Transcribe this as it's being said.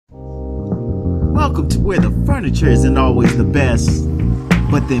Welcome to where the furniture isn't always the best,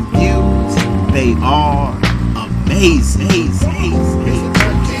 but the views, they are amazing. It's a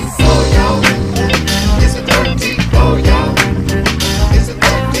 13th floor, y'all. It's a 13th floor, y'all. It's a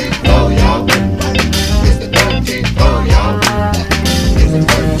 13th floor, y'all. It's the 13th floor, y'all. It's the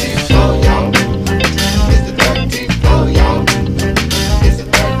 13th floor, y'all. It's the 13th floor, y'all. It's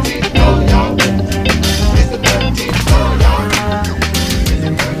the 13th floor, y'all. It's the 13th floor, y'all.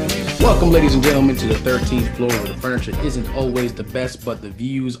 Welcome, ladies and gentlemen, to the 13th floor where the furniture isn't always the best, but the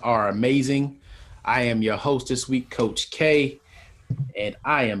views are amazing. I am your host this week, Coach K, and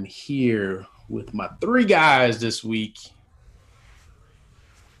I am here with my three guys this week.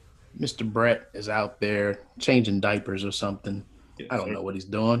 Mr. Brett is out there changing diapers or something. I don't know what he's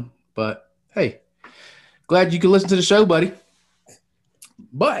doing, but hey, glad you can listen to the show, buddy.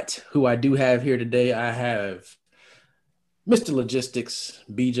 But who I do have here today, I have Mr. Logistics,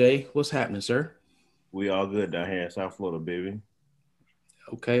 BJ. What's happening, sir? We all good down here in South Florida, baby.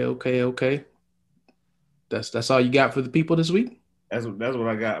 Okay. That's all you got for the people this week? That's what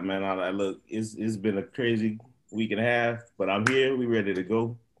I got, man. Look, it's been a crazy week and a half, but I'm here. We ready to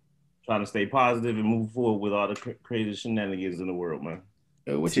go. Trying to stay positive and move forward with all the crazy shenanigans in the world, man.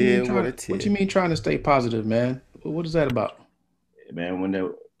 What you mean trying to stay positive, man? What is that about?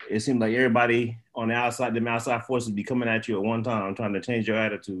 Man, it seems like everybody on the outside, them outside forces be coming at you at one time. I'm trying to change your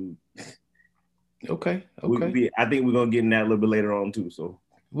attitude. Okay. I think we're gonna get in that a little bit later on too. So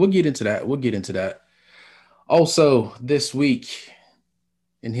we'll get into that. Also, this week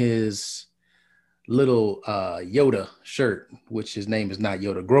in his little Yoda shirt, which his name is not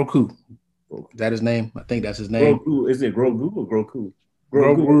Yoda, Grogu. Is that his name? I think that's his name. Grogu. Is it Grogu or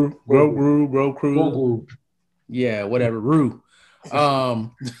Grogu? Grogu. Yeah, whatever. Rue.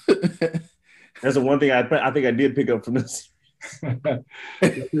 That's the one thing I think I did pick up from this.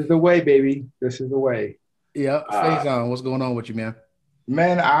 This is the way, baby. This is the way. Yeah, Faison, what's going on with you, man?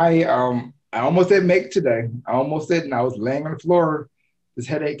 Man, I almost didn't make it today. I almost didn't. I was laying on the floor. This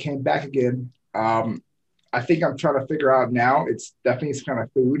headache came back again. I think I'm trying to figure out now. It's definitely some kind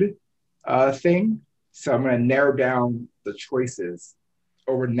of food thing. So I'm going to narrow down the choices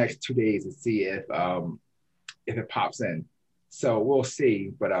over the next 2 days and see if it pops in. So we'll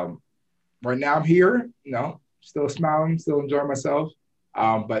see. But right now I'm here. Still smiling, still enjoying myself.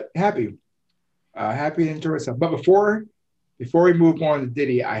 But happy to enjoy myself. But before we move on to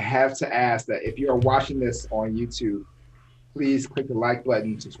Diddy, I have to ask that if you are watching this on YouTube, please click the like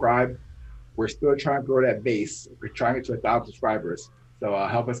button, subscribe. We're still trying to grow that base. We're trying to get to 1,000 subscribers. So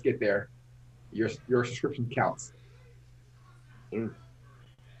help us get there. Your subscription counts.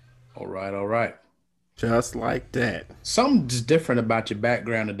 All right. Just like that. Something's different about your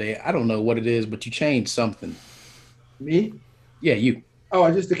background today. I don't know what it is, but you changed something. Me? Yeah, you.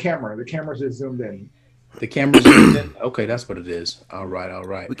 Oh, just the camera. The camera's just zoomed in. The camera's zoomed in? Okay, that's what it is. All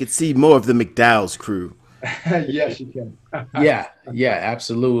right. We could see more of the McDowell's crew. Yes, you can. Yeah,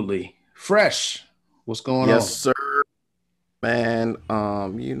 absolutely. Fresh. What's going on? Yes, sir. Man,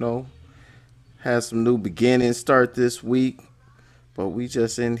 had some new beginnings start this week, but we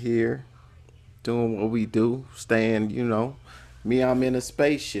just in here doing what we do, staying, me, I'm in a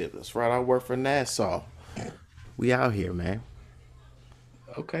spaceship. That's right. I work for NASA. We out here, man.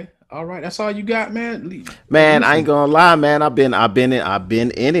 Okay. All right. That's all you got, man. Man, I ain't gonna lie, man. I've been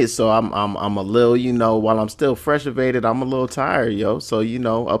in it, so I'm a little, while I'm still freshavated, I'm a little tired, yo. So,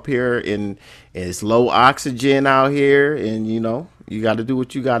 up here it's low oxygen out here, and you got to do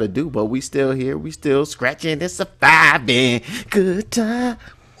what you got to do. But we still here. We still scratching and surviving. Good time.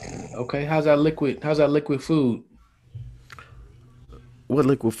 Okay. How's that liquid food? What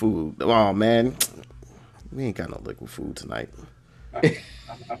liquid food? Oh man, we ain't got no liquid food tonight.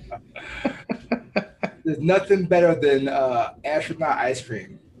 There's nothing better than astronaut ice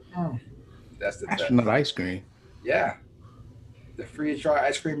cream. That's the Astronaut best. ice cream. Yeah. The free try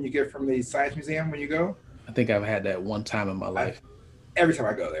ice cream you get from the Science Museum when you go. I think I've had that one time in my life. Every time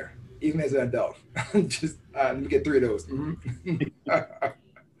I go there, even as an adult. Just let me get 3 of those.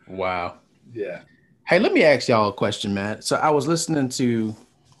 Wow. Yeah. Hey, let me ask y'all a question, man. So I was listening to,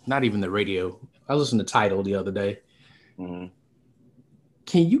 not even the radio, I was listening to Tidal the other day. Mm-hmm.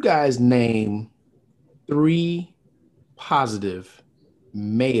 Can you guys name 3 positive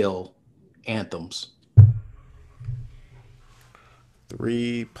male anthems?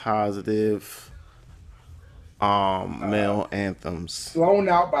 3 positive male anthems. Blown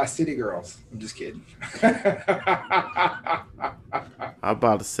Out by City Girls. I'm just kidding. I'm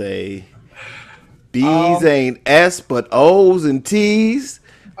about to say B's ain't S but O's and T's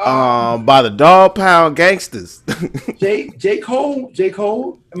By the Dog Pound Gangsters. J. Cole.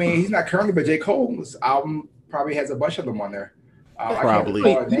 I mean, he's not currently, but J. Cole's album probably has a bunch of them on there. I can't Probably.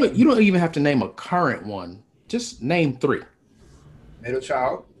 recall the name. You don't even have to name a current one. Just name 3. Middle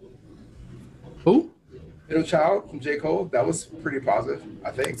Child. Who? Middle Child from J. Cole. That was pretty positive,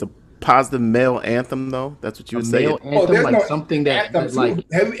 I think. It's a positive male anthem, though. That's what you would say. Male anthem, there's like no something that anthem.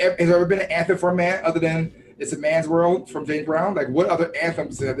 like Has there ever been an anthem for a man other than "It's a Man's World" from James Brown? Like, what other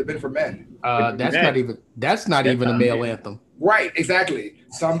anthems have there been for men? that's not even a male anthem. Right, exactly.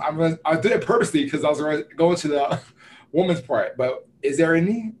 So I did it purposely because I was going to the woman's part. But is there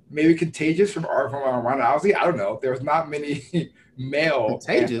any maybe "Contagious" from Ron Owsley? I don't know. There's not many male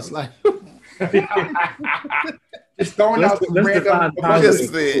Contagious, anthems. like Just throwing out some let's random. define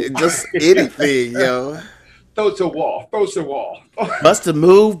Just anything, yo. Throw it to a wall. Throw it to a wall. Bust a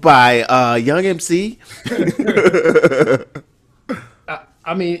Move by Young MC.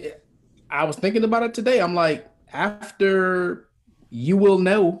 I mean, I was thinking about it today. I'm like, after You Will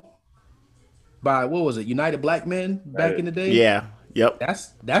Know by what was it, United Black Men back in the day? Yeah. Yep.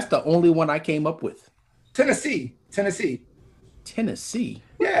 That's the only one I came up with. Tennessee.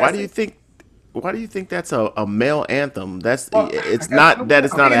 Yeah. Why do you think that's a male anthem? It's not that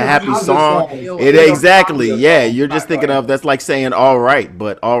it's not a happy song. Exactly. Yeah, you're just thinking of that's like saying "all right,"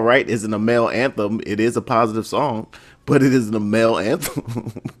 but "all right" isn't a male anthem. It is a positive song, but it isn't a male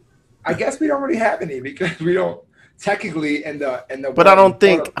anthem. I guess we don't really have any because we don't technically in the. But I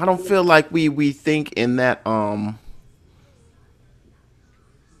don't feel like we think in that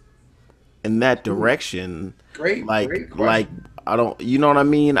direction. Great. Like I don't, you know what I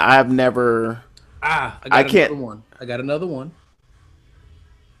mean? I've never. I can't. Another one. I got another one.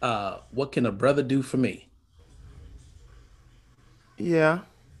 What can a brother do for me? Yeah.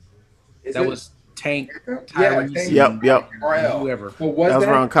 That was Tank. Yeah, Tyrese, Yep. RL. Whoever. Well, was That was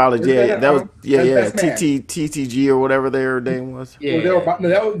that around college. Yeah, that was Best Man. TTG or whatever their name was. Yeah. Well,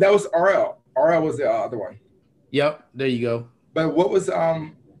 that was RL. RL was the other one. Yep. There you go. But what was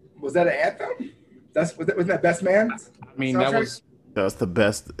that an anthem? Wasn't that Best Man? I mean, that was. That's the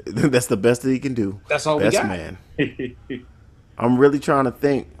best. That's the best that he can do. That's all Best we got. man. I'm really trying to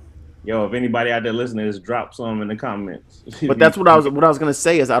think. Yo, if anybody out there listening, just drop some in the comments. But that's what I was gonna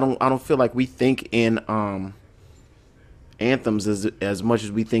say is I don't feel like we think in anthems as much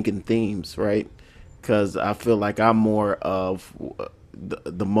as we think in themes, right? Because I feel like I'm more of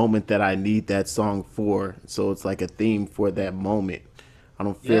the moment that I need that song for, so it's like a theme for that moment. I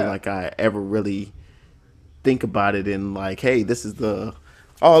don't feel like I ever really think about it in like, hey, this is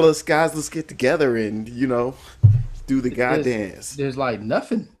all us guys, let's get together and do the guy dance. There's like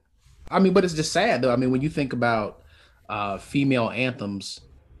nothing. I mean, but it's just sad though. I mean, when you think about female anthems,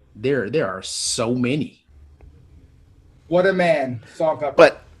 there are so many. What a Man, Salt Pepper.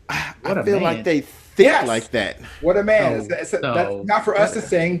 But I feel like they think like that. What a Man. No, That's not for us to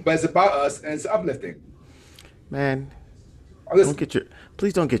sing, but it's about us and it's uplifting. Man, Listen,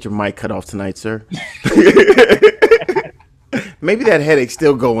 please don't get your mic cut off tonight, sir. Maybe that headache's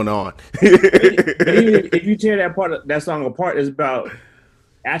still going on. If you tear that song apart, it's about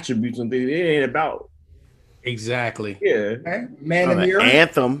attributes and things. It ain't about exactly. yeah. Man in the Mirror.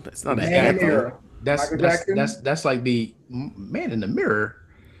 Anthem. It's not an Man in the anthem. Mirror. Michael Jackson? That's like the Man in the Mirror.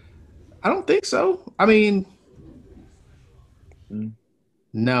 I don't think so. I mean,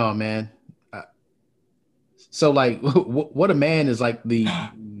 no, man. So like, what a man is like the.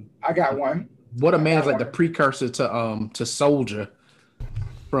 I got one. What a man is like the precursor to Soldier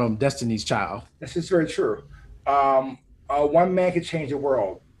from Destiny's Child. This is very true. One man can change the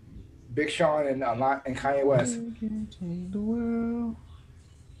world. Big Sean and Kanye West. Change the world.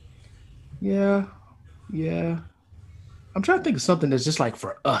 Yeah. I'm trying to think of something that's just like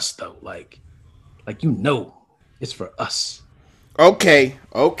for us though, like it's for us. Okay.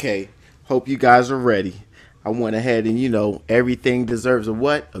 Hope you guys are ready. I went ahead and everything deserves a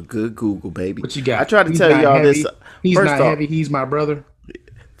what? A good Google, baby. What you got? I tried to tell y'all this. He's not heavy. He's my brother.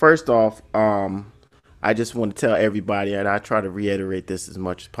 First off, I just want to tell everybody, and I try to reiterate this as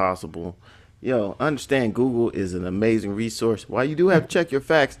much as possible. Understand Google is an amazing resource. While you do have to check your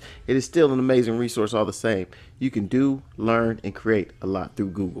facts, it is still an amazing resource all the same. You can do, learn, and create a lot through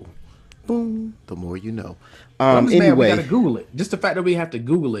Google. Boom, the more you know. Anyway, we gotta Google it. Just the fact that we have to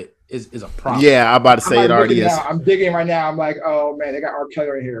Google it is a problem. Yeah, I'm about to say it already is. I'm digging right now. I'm like, oh man, they got R. Kelly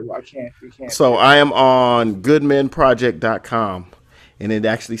right here. Well, we can't. So I am on goodmenproject.com, and it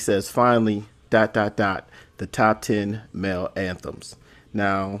actually says finally ... the top 10 male anthems.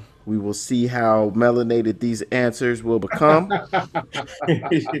 Now we will see how melanated these answers will become.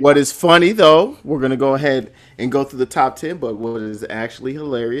 What is funny though, we're gonna go ahead and go through the top 10. But what is actually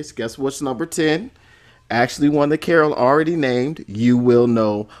hilarious? Guess what's number 10? Actually, one that Carol already named. You Will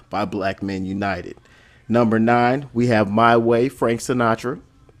Know by Black Men United. Number 9, we have My Way, Frank Sinatra.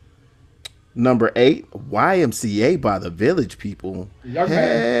 Number 8, YMCA by the Village People. Young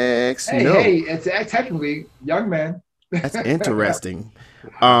Man. Heck Hey, no. hey, it's technically Young Man. That's interesting.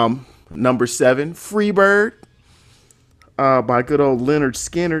 Number 7, Freebird by good old Leonard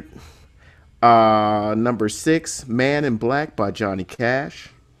Skinner. Number 6, Man in Black by Johnny Cash.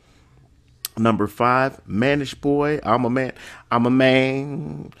 Number 5, Manish Boy, I'm a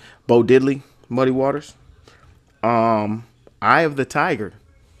Man, Bo Diddley, Muddy Waters. Eye of the Tiger.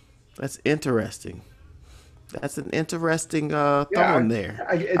 That's interesting. That's an interesting thought in there.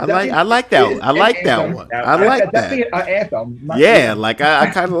 I like that one. I like that one. I like Definitely that. an anthem. Yeah, like I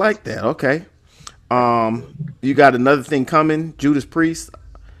kind of like that. Okay. You got Another Thing Coming, Judas Priest.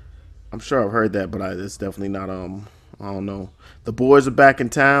 I'm sure I've heard that, but it's definitely not. I don't know. The Boys Are Back in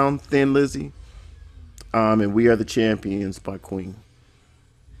Town, Thin Lizzy. And We Are the Champions by Queen.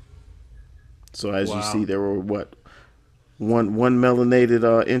 So as you see, there were one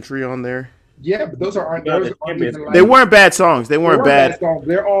melanated entry on there. Yeah, but those aren't even like, They weren't bad songs. They weren't bad. songs.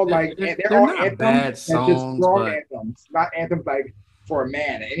 They're all like They're they're all not anthems. bad They're just songs, strong but- anthems, not anthems like for a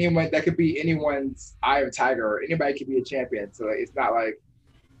man. Anyone that could be anyone's Eye of a Tiger. Or anybody could be a champion. So it's not like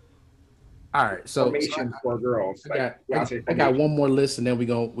All right, so formation for girls. I Like, got one more list, and then we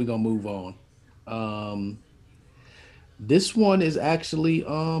gonna move on. This one is actually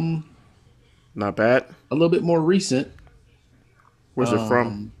Not bad. a little bit more recent. Where's it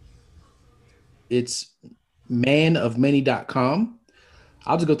from? It's manofmany.com.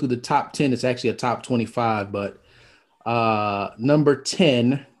 I'll just go through the top 10. It's actually a top 25, but number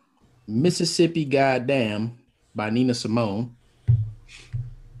 10, Mississippi Goddamn by Nina Simone.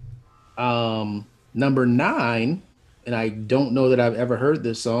 Number 9, and I don't know that I've ever heard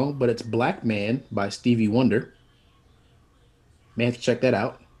this song, but it's Black Man by Stevie Wonder. May have to check that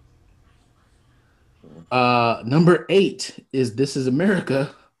out. Number 8 is This Is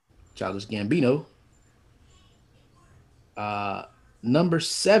America, Childish Gambino. Number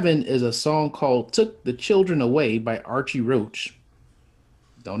 7 is a song called Took the Children Away by Archie Roach.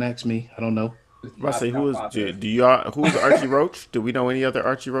 Don't ask me. I don't know. I say who's Archie Roach? Do we know any other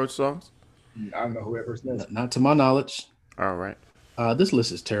Archie Roach songs? I don't know who that person is. Not to my knowledge. All right. This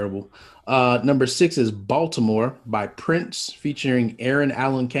list is terrible. Number 6 is Baltimore by Prince featuring Aaron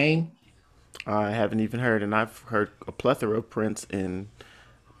Allen Kane. I haven't even heard, and I've heard a plethora of Prince, and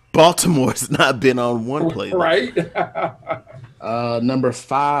Baltimore's not been on one playlist. Right? Number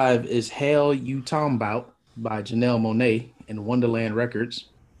 5 is Hell You Talking About by Janelle Monáe and Wonderland Records.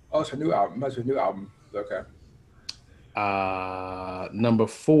 Oh, it's a new album. That's a new album. Okay. Number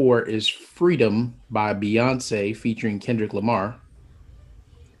 4 is Freedom by Beyonce featuring Kendrick Lamar.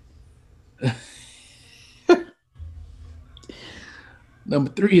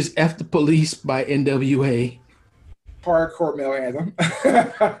 Number 3 is F the Police by NWA. Hardcore male anthem.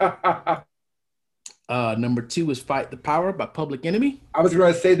 Number 2 is Fight the Power by Public Enemy. I was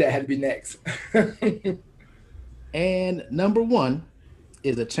going to say that had to be next. And number 1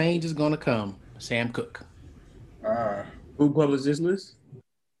 is A Change Is Gonna Come, Sam Cooke. Who published this list?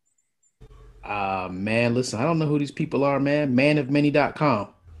 Man, listen, I don't know who these people are, man. Manofmany.com.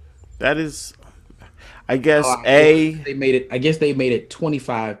 That is, I guess, They made it. I guess they made it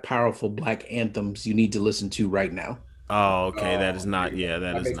 25 powerful black anthems you need to listen to right now. Oh, okay. That is not. Yeah,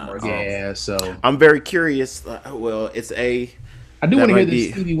 that is makes not. more sense. Yeah, so I'm very curious. Well, it's a. I do That want to hear might this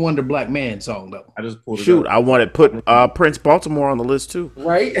be- Stevie Wonder Black Man song though. I just pulled it Shoot, up. I want to put Prince Baltimore on the list too.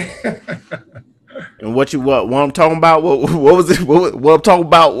 Right? And what I'm talking about? What was it? What I'm talking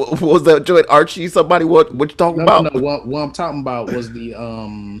about? What was that joint? Archie? Somebody? What you talking about? No. What I'm talking about was the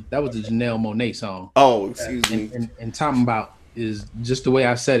that was the Janelle Monáe song. Oh, excuse me. And talking about is just the way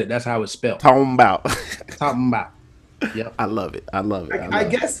I said it. That's how it's spelled. Talking about. Talking about. Yep. I love it. I love it. I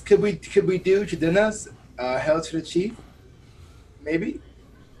guess could we do Jadina's Hell to the Chief? Maybe.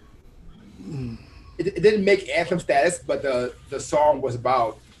 It didn't make anthem status, but the song was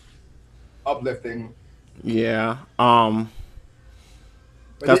about uplifting. Yeah. But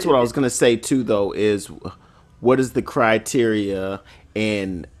That's what I was gonna say too. Though is what is the criteria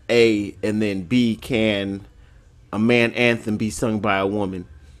and A and then B, can a man anthem be sung by a woman?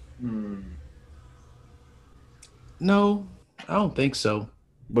 No, I don't think so.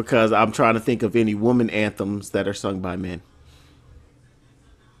 Because I'm trying to think of any woman anthems that are sung by men.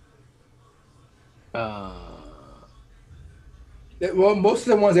 Well, most of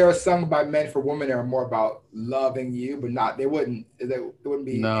the ones that are sung by men for women are more about loving you, but not. It wouldn't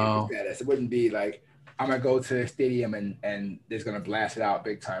be No. status. It wouldn't be like I'm gonna go to the stadium and they're gonna blast it out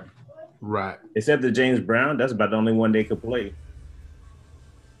big time. Right. Except the James Brown, that's about the only one they could play.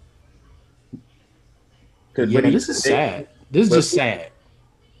 Yeah, this is sad. This is but- just sad.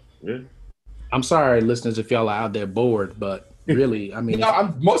 Yeah. I'm sorry, listeners, if y'all are out there bored, but really, I mean,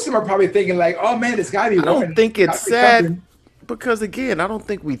 Most of them are probably thinking like, "Oh man, it's gotta be." I don't women. think it's Gotta be sad something." because again, I don't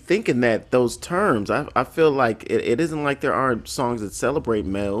think we think in those terms. I feel like it isn't like there aren't songs that celebrate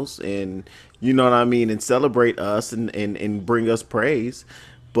males and you know what I mean and celebrate us and bring us praise.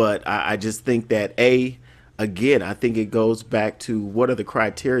 But I just think that again, I think it goes back to what are the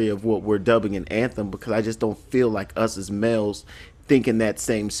criteria of what we're dubbing an anthem because I just don't feel like us as males think in that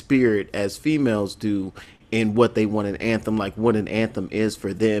same spirit as females do in what they want an anthem, like what an anthem is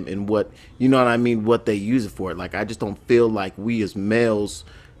for them and what, you know what I mean, what they use it for. Like, I just don't feel like we as males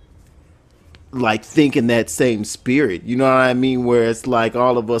like think in that same spirit, you know what I mean, where it's like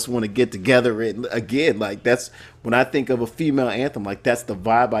all of us want to get together and again, like that's when I think of a female anthem, like that's the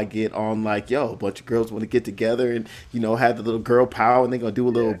vibe I get on like, yo, a bunch of girls want to get together and you know have the little girl power and they're gonna do a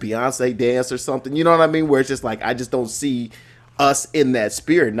little Beyonce dance or something, you know what I mean, where it's just like I just don't see us in that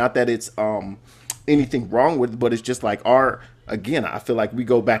spirit. Not that it's anything wrong with it, but it's just like again, I feel like we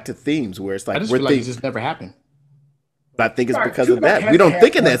go back to themes where it's like I just we're feel like it thinking, just never happened. I think it's Tupac- because of Tupac that. has We to don't have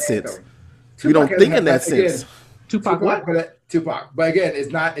think in one that sense. anthem. We don't Tupac think has in that to have- sense. Tupac, what? Tupac. But again, it's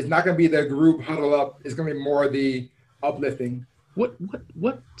not gonna be the group huddle up. It's gonna be more the uplifting. What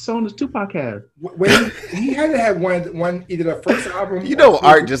song does Tupac have? When he had to have one either the first album. You know, or-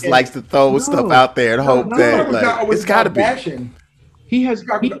 Art just likes to throw No. stuff out there and hope no, that It's not like always it's got to about be. fashion. He has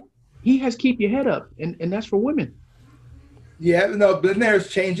Tupac- he has Keep Your Head Up, and that's for women. Yeah, no, but then there's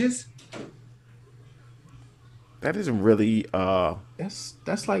changes. That isn't really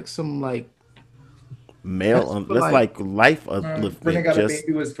That's like some like male. That's for, That's like, like life Brennan upliftment. Got a Just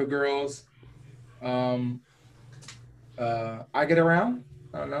Baby was for girls. I Get Around.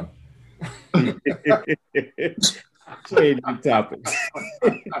 I don't know. Changing topics.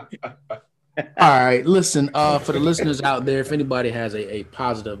 All right, listen, for the listeners out there, if anybody has a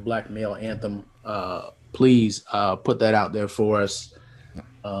positive black male anthem, please put that out there for us.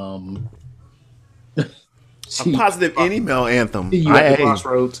 a positive any male anthem. See you at the Hey,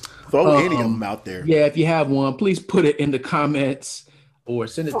 crossroads. throw any of them out there. Yeah, if you have one, please put it in the comments or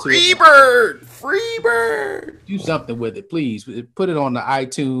send it to Freebird, Freebird. do something with it, please. Put it on the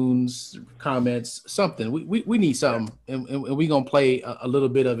iTunes comments, something. We need something, and we're gonna play a little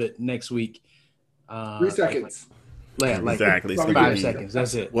bit of it next week. 3 seconds. Like Exactly. Probably 5 good. seconds.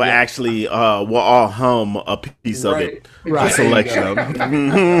 That's it. Well, actually, we'll all hum a piece of it. Right. A selection of it.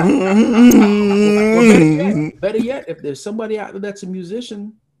 Better yet, if there's somebody out there that's a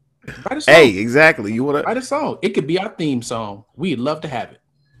musician, write a song. Hey, exactly. You want to? Write a song. It could be our theme song. We'd love to have it.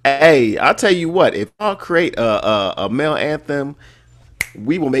 Hey, I'll tell you what. If I'll create a male anthem,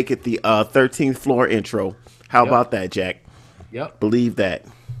 we will make it the 13th floor intro. How Yep. about that, Jack? Yep. Believe that.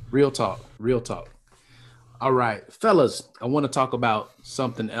 Real talk. Real talk. All right, fellas, I want to talk about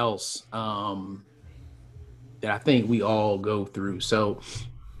something else that I think we all go through. So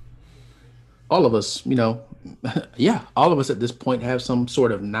all of us, you know, yeah, all of us at this point have some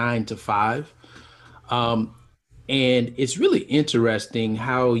sort of 9 to 5. And it's really interesting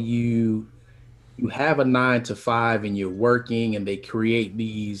how you have a 9 to 5 and you're working and they create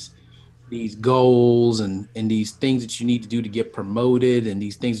these goals and these things that you need to do to get promoted and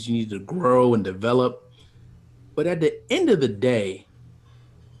these things that you need to grow and develop. But at the end of the day,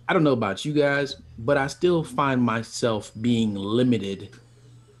 I don't know about you guys, but I still find myself being limited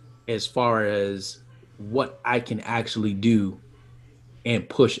as far as what I can actually do and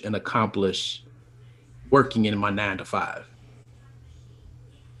push and accomplish working in my 9 to 5.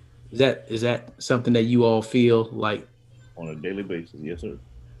 Is that something that you all feel like? On a daily basis, yes, sir.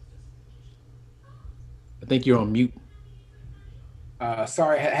 I think you're on mute.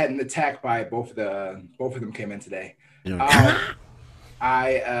 Sorry, I had an attack by both of them came in today. Yeah.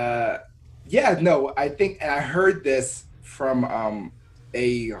 I think, and I heard this from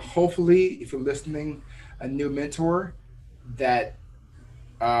hopefully, if you're listening, a new mentor that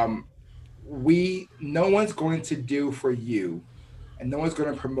no one's going to do for you, and no one's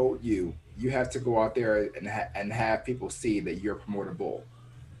going to promote you. You have to go out there and have people see that you're promotable,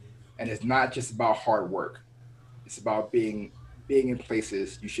 and it's not just about hard work. It's about being in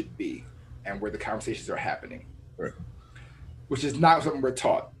places you should be and where the conversations are happening. Right. Which is not something we're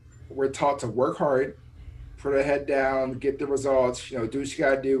taught. We're taught to work hard, put our head down, get the results, do what you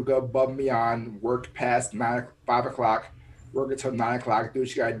gotta do, go above and beyond, work past 5 o'clock, work until 9 o'clock, do what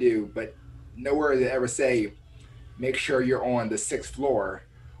you gotta do. But nowhere did they ever say, make sure you're on the 6th floor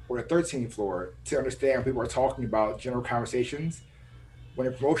or the 13th floor to understand when people are talking about general conversations. When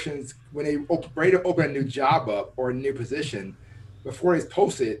the promotions, when they ready to open a new job up or a new position, before it's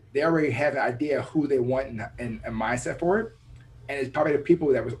posted, they already have an idea who they want and a mindset for it. And it's probably the people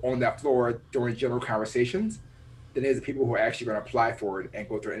that was on that floor during general conversations than it is the people who are actually going to apply for it and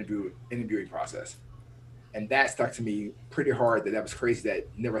go through an interviewing process. And that stuck to me pretty hard. That was crazy. That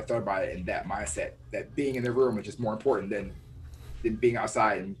never thought about it in that mindset. That being in the room is just more important than being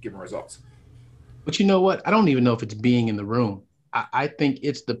outside and giving results. But you know what? I don't even know if it's being in the room. I think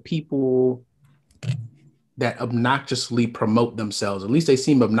it's the people that obnoxiously promote themselves. At least they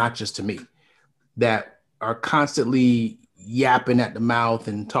seem obnoxious to me. That are constantly yapping at the mouth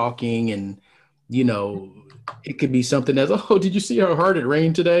and talking, and you know, it could be something as, oh, did you see how hard it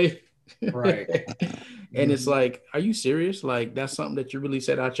rained today? Right. And it's like, are you serious? Like, that's something that you really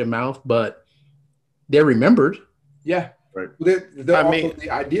said out your mouth, but they're remembered. Yeah. Right. Well, they're I also mean- the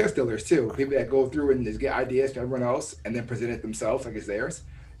idea stealers too. People that go through and just get ideas from everyone else and then present it themselves like it's theirs.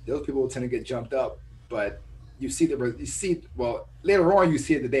 Those people tend to get jumped up, but you see well later on you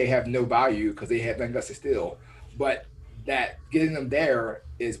see that they have no value because they have nothing else to steal. But that getting them there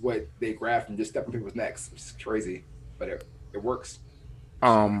is what they grab and just step on people's necks. It's crazy, but it works.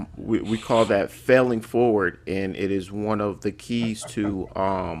 We call that failing forward, and it is one of the keys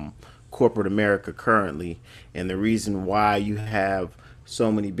to corporate America currently, and the reason why you have so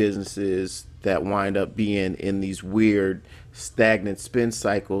many businesses that wind up being in these weird stagnant spin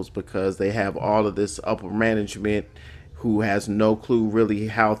cycles because they have all of this upper management who has no clue really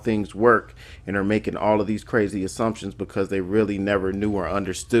how things work and are making all of these crazy assumptions because they really never knew or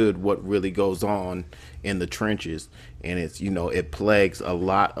understood what really goes on in the trenches. And it's, you know, it plagues a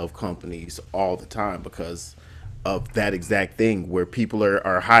lot of companies all the time because of that exact thing where people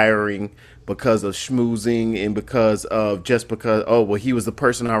are hiring because of schmoozing and because of just because, oh, well, he was the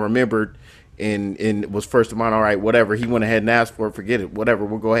person I remembered and was first of mine. All right, whatever. He went ahead and asked for it. Forget it. Whatever.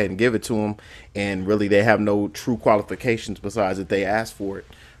 We'll go ahead and give it to him. And really, they have no true qualifications besides that they asked for it.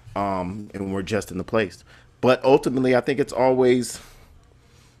 And we're just in the place. But ultimately, I think it's always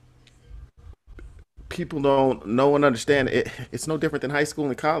people don't know and understand it. It's no different than high school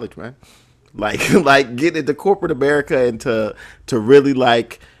and college, man. Like like get into corporate America and to really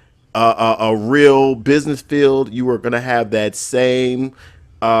like a real business field, you are gonna have that same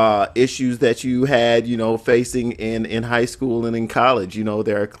issues that you had, you know, facing in high school and in college. You know,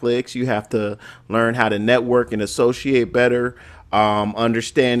 there are cliques. You have to learn how to network and associate better.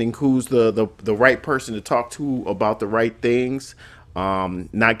 Understanding who's the right person to talk to about the right things.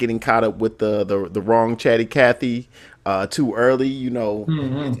 Not getting caught up with the wrong chatty Cathy too early. You know,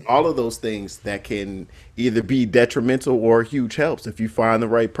 it's all of those things that can either be detrimental or huge helps if you find the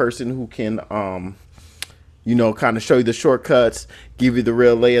right person who can you know, kind of show you the shortcuts, give you the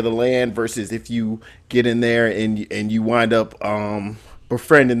real lay of the land, versus if you get in there and you wind up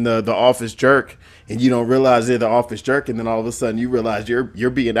befriending the office jerk and you don't realize they're the office jerk, and then all of a sudden you realize you're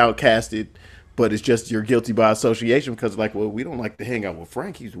being outcasted, but it's just you're guilty by association because like, well, we don't like to hang out with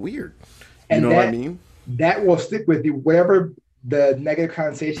Frank. He's weird. You And know what I mean? that will stick with you. Whatever the negative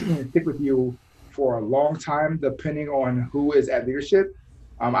connotation will stick with you for a long time, depending on who is at leadership.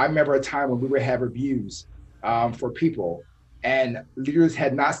 I remember a time when we would have reviews for people, and leaders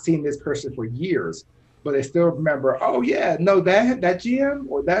had not seen this person for years, but they still remember. Oh yeah, no, that GM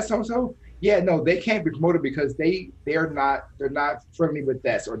or that so so. Yeah, no, they can't be promoted because they're not friendly with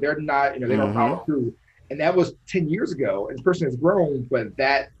this, or they're not, you know, they don't follow through. And that was 10 years ago, and the person has grown, but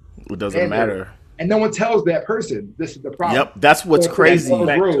that It doesn't matter. and no one tells that person this is the problem. Yep, that's what's So crazy.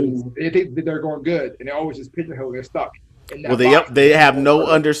 they grow, they think that they're going good, and they always just pigeonhole. They're stuck. In that Well, box. they have no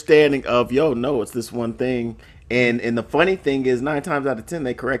understanding of, yo, no, it's this one thing. And the funny thing is 9 times out of 10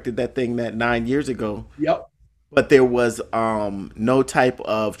 they corrected that thing that 9 years ago, Yep. but there was no type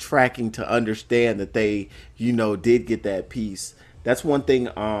of tracking to understand that they, you know, did get that piece. That's one thing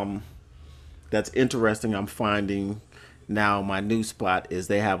that's interesting I'm finding now. My new spot is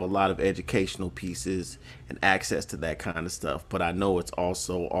they have a lot of educational pieces and access to that kind of stuff, but I know it's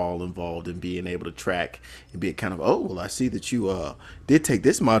also all involved in being able to track and be kind of, oh, well, I see that you did take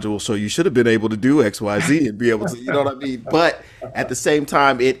this module, so you should have been able to do XYZ and be able to, you know what I mean? But at the same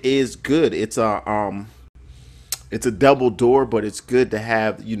time, it is good. It's a double door, but it's good to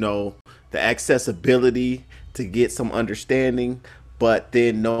have, you know, the accessibility to get some understanding, but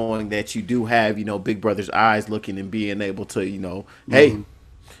then knowing that you do have, you know, Big Brother's eyes looking and being able to, you know, hey,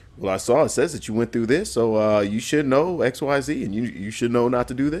 Well, I saw it says that you went through this, so you should know X, Y, Z, and you should know not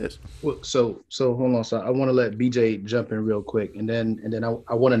to do this. Well, so hold on. So I want to let BJ jump in real quick, and then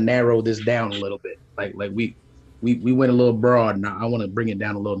I want to narrow this down a little bit. Like we went a little broad, and I want to bring it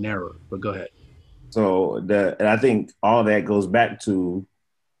down a little narrower. But go ahead. So and I think all that goes back to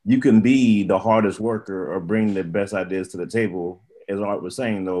you can be the hardest worker or bring the best ideas to the table, as Art was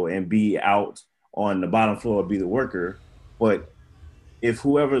saying though, and be out on the bottom floor, be the worker. But if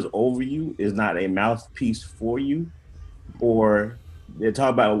whoever's over you is not a mouthpiece for you, or they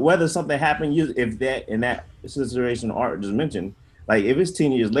talk about whether something happened, if that in that situation Art just mentioned, like if it's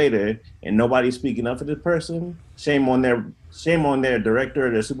 10 years later and nobody's speaking up for this person, shame on their director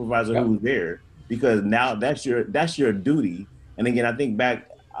or their supervisor who's there, because now that's your duty. And again, I think back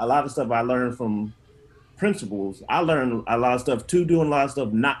a lot of stuff I learned from principals. I learned a lot of stuff to do and a lot of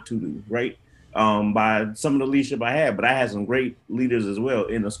stuff not to do, right? By some of the leadership I had, but I had some great leaders as well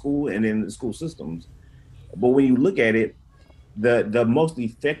in the school and in the school systems. But when you look at it, the most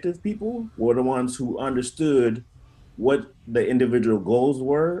effective people were the ones who understood what the individual goals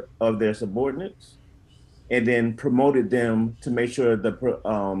were of their subordinates, and then promoted them to make sure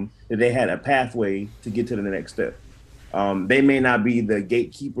that they had a pathway to get to the next step. They may not be the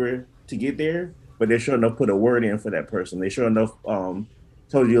gatekeeper to get there, but they sure enough put a word in for that person. They sure enough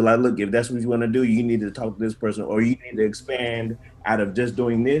told you, like, look, if that's what you want to do, you need to talk to this person, or you need to expand out of just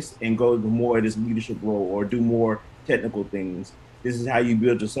doing this and go to more of this leadership role or do more technical things. This is how you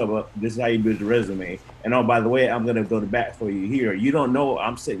build yourself up. This is how you build your resume. And oh, by the way, I'm going to go to bat for you here. You don't know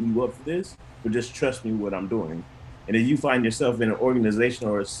I'm setting you up for this, but just trust me what I'm doing. And if you find yourself in an organization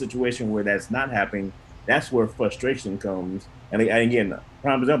or a situation where that's not happening, that's where frustration comes. And again,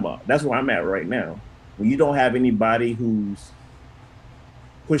 prime example, that's where I'm at right now. When you don't have anybody who's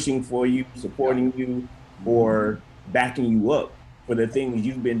pushing for you, supporting you, or backing you up for the things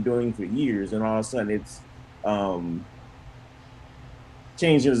you've been doing for years, and all of a sudden it's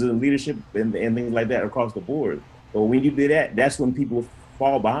changes in leadership and things like that across the board. But when you do that, that's when people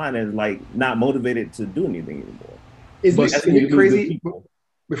fall behind and like not motivated to do anything anymore. Isn't it crazy?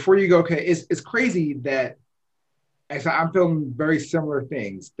 Before you go, okay, it's crazy that I'm feeling very similar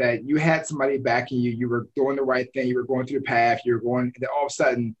things, that you had somebody backing you, you were doing the right thing, you were going through the path, you were going, and then all of a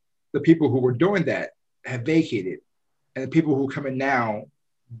sudden, the people who were doing that have vacated. And the people who come in now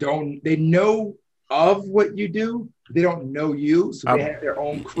they know of what you do, but they don't know you. So they have their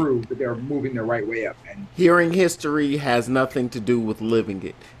own crew, but they're moving the right way up. And hearing history has nothing to do with living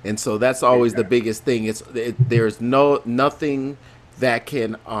it. And so that's always the biggest thing. There's nothing that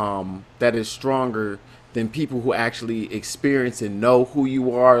can that is stronger than people who actually experience and know who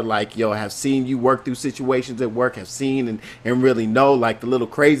you are, like, have seen you work through situations at work, have seen and really know, like, the little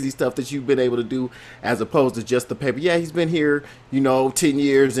crazy stuff that you've been able to do, as opposed to just the paper. Yeah, he's been here, 10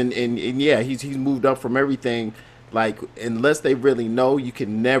 years, and yeah, he's moved up from everything. Like, unless they really know, you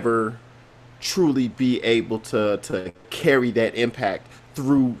can never truly be able to carry that impact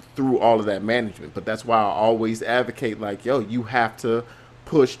through all of that management. But that's why I always advocate, like, you have to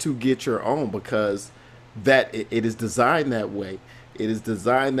push to get your own, because that it is designed that way. It is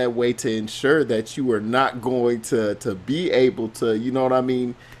designed that way to ensure that you are not going to be able to,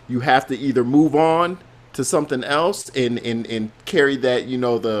 you have to either move on to something else and carry that,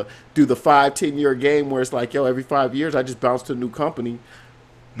 do the 5-10 year game where it's like, every 5 years I just bounce to a new company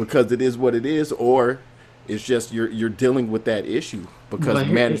because it is what it is, or it's just you're dealing with that issue because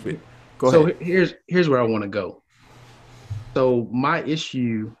management. Go ahead. So here's where I want to go. So my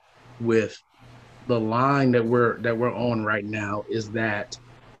issue with the line that we're on right now is that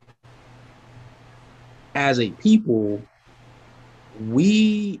as a people,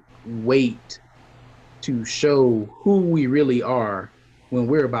 we wait to show who we really are when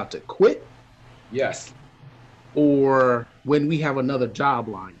we're about to quit. Yes. Or when we have another job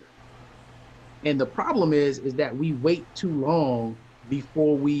lined up. And the problem is that we wait too long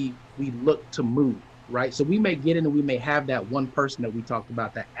before we look to move, right? So we may get in and we may have that one person that we talked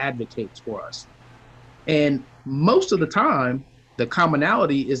about that advocates for us. And most of the time, the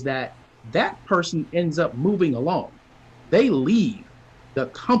commonality is that person ends up moving along. They leave the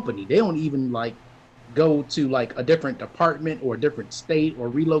company. They don't even go to a different department or a different state or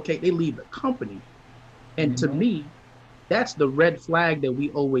relocate. They leave the company. And to me, that's the red flag that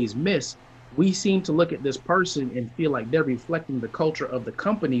we always miss. We seem to look at this person and feel like they're reflecting the culture of the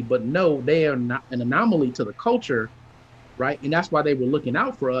company, but no, they are not an anomaly to the culture, right? And that's why they were looking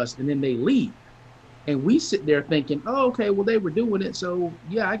out for us, and then they leave. And we sit there thinking, oh, okay, well, they were doing it, so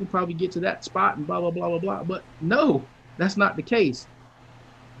yeah, I can probably get to that spot and blah, blah, blah, blah, blah. But no, that's not the case.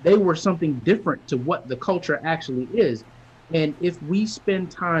 They were something different to what the culture actually is. And if we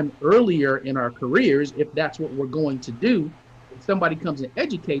spend time earlier in our careers, if that's what we're going to do, if somebody comes and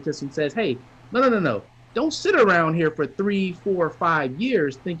educates us and says, hey, no, don't sit around here for 3, 4, 5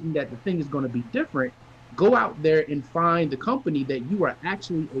 years thinking that the thing is going to be different. Go out there and find the company that you are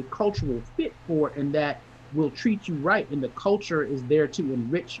actually a cultural fit for and that will treat you right. And the culture is there to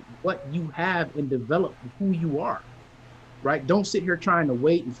enrich what you have and develop who you are, right? Don't sit here trying to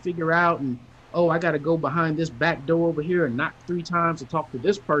wait and figure out and, oh, I got to go behind this back door over here and knock 3 times to talk to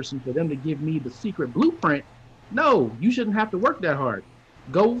this person for them to give me the secret blueprint. No, you shouldn't have to work that hard.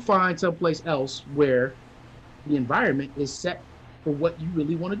 Go find someplace else where the environment is set for what you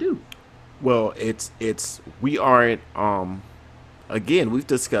really want to do. Well, we aren't again, we've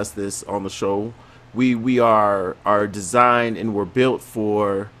discussed this on the show. We are designed and we're built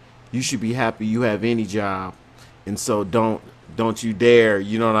for you should be happy you have any job. And so don't you dare,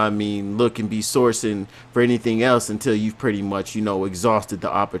 you know what I mean, look and be sourcing for anything else until you've pretty much, exhausted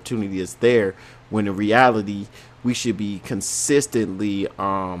the opportunity that's there. When in reality, we should be consistently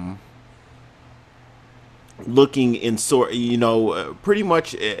looking in pretty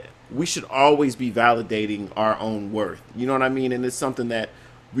much we should always be validating our own worth. You know what I mean? And it's something that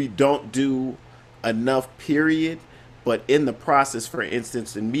we don't do enough, period. But in the process, for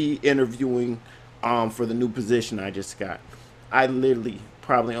instance, in me interviewing for the new position I just got, I literally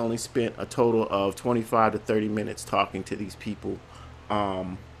probably only spent a total of 25 to 30 minutes talking to these people.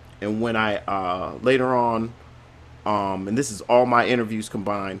 And when I later on, and this is all my interviews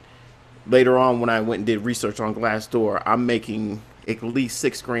combined, later on when I went and did research on Glassdoor, I'm making at least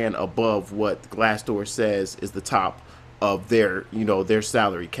 $6,000 above what Glassdoor says is the top of their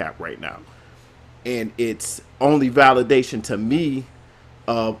salary cap right now. And it's only validation to me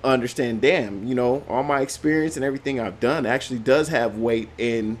of understand, damn, all my experience and everything I've done actually does have weight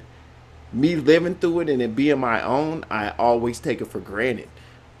in me living through it and it being my own. I always take it for granted.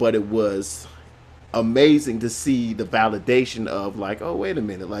 But it was amazing to see the validation of like, oh, wait a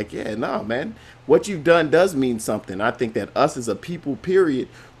minute. Like, yeah, no, man, what you've done does mean something. I think that us as a people, period,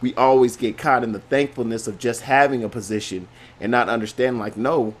 we always get caught in the thankfulness of just having a position and not understanding like,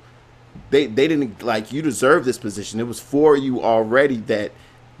 no, they didn't, like, you deserve this position. It was for you already, that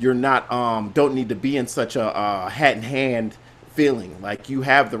you're not don't need to be in such a hat in hand feeling. Like, you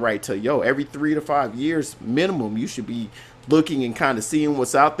have the right to, every 3 to 5 years minimum, you should be looking and kind of seeing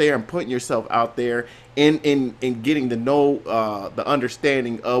what's out there and putting yourself out there and getting to know the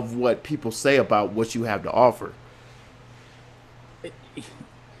understanding of what people say about what you have to offer.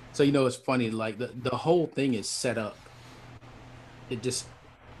 So it's funny, like the whole thing is set up, it just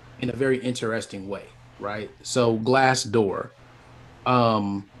in a very interesting way, right? So Glassdoor,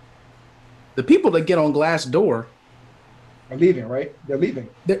 the people that get on Glassdoor are leaving, right? They're leaving.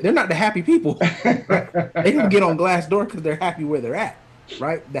 They're not the happy people. They don't get on Glassdoor because they're happy where they're at,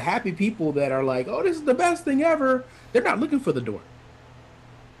 right? The happy people that are like, oh, this is the best thing ever, they're not looking for the door,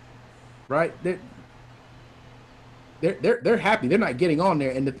 right? They're happy. They're not getting on there.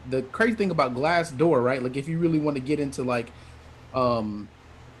 And the crazy thing about Glassdoor, right? Like, if you really want to get into like,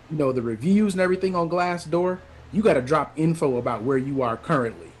 the reviews and everything on Glassdoor, you got to drop info about where you are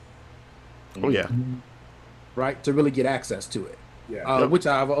currently. Oh yeah. Right, to really get access to it. Yeah. Which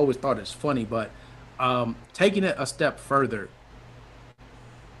I've always thought is funny, but taking it a step further,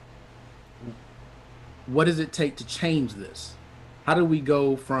 what does it take to change this? How do we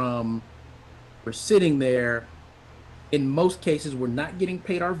go from we're sitting there, in most cases we're not getting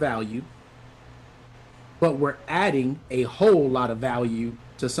paid our value, but we're adding a whole lot of value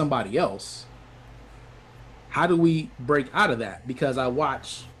to somebody else? How do we break out of that? Because I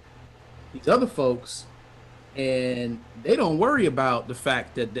watch these other folks and they don't worry about the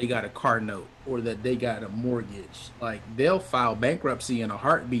fact that they got a car note or that they got a mortgage. Like, they'll file bankruptcy in a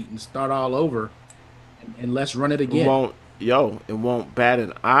heartbeat and start all over and let's run it again. It won't bat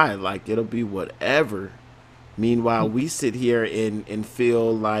an eye. Like, it'll be whatever. Meanwhile, we sit here and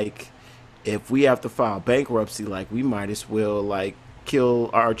feel like if we have to file bankruptcy, like, we might as well like kill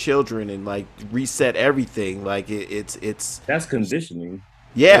our children and like reset everything. Like, it's That's conditioning.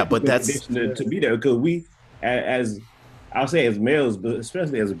 Yeah, but that's to be there, because we, as I'll say, as males, but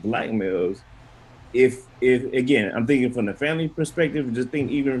especially as Black males, if again, I'm thinking from the family perspective, just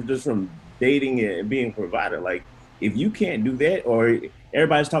think even just from dating and being provided, like, if you can't do that, or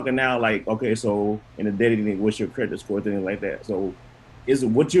everybody's talking now, like, okay, so in the dating thing, what's your credit score, thing like that. So is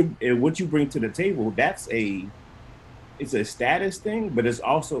what you bring to the table, it's a status thing, but it's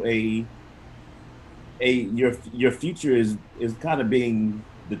also your future is kind of being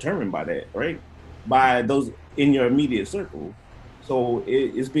determined by that, right? By those in your immediate circle. So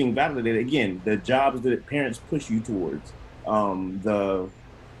it's being validated. Again, the jobs that parents push you towards, the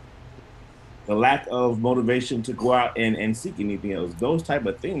lack of motivation to go out and seek anything else. Those type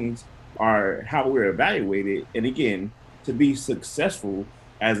of things are how we're evaluated. And again, to be successful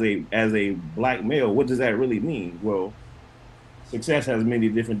as a black male, what does that really mean? Well, success has many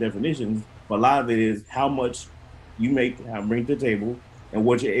different definitions, but a lot of it is how much you make, how bring to the table, and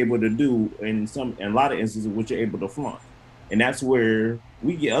what you're able to do in a lot of instances, what you're able to flaunt. And that's where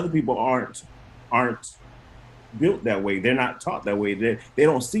we get other people aren't built that way. They're not taught that way. They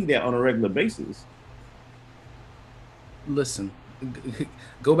don't see that on a regular basis. Listen,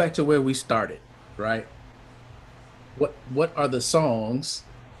 go back to where we started, right? What are the songs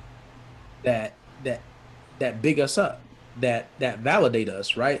that big us up, that validate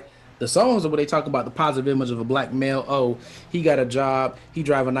us, right? The songs are where they talk about the positive image of a black male. Oh, he got a job, he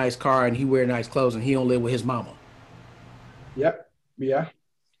drive a nice car, and he wear nice clothes, and he don't live with his mama. Yep. Yeah.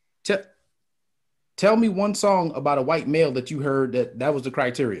 Tell me one song about a white male that you heard that was the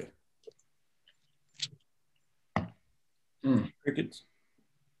criteria. Crickets.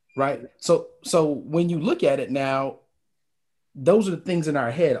 Right. So when you look at it now, those are the things in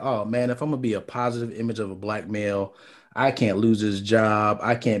our head. Oh man, if I'm gonna be a positive image of a black male, I can't lose this job.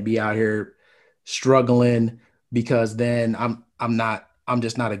 I can't be out here struggling because then I'm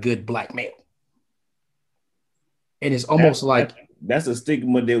just not a good black male. And it's almost that's a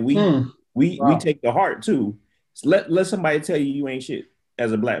stigma that we take to heart too. So let somebody tell you ain't shit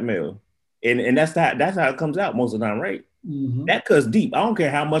as a black male, and that's how it comes out most of the time, right? Mm-hmm. That cuts deep. I don't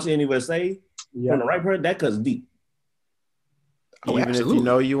care how much any of us say from the right person. That cuts deep. Oh, even absolutely. If you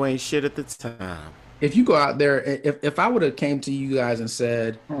know you ain't shit at the time. If you go out there, if I would have came to you guys and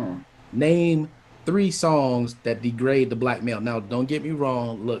said, name 3 songs that degrade the black male. Now, don't get me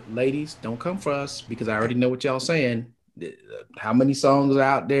wrong. Look, ladies, don't come for us because I already know what y'all saying. How many songs are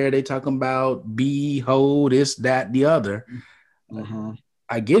out there they talking about be, ho, this, that, the other. Mm-hmm.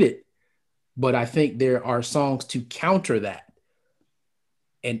 I get it. But I think there are songs to counter that.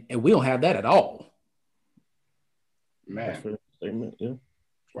 And we don't have that at all. Man. Yeah.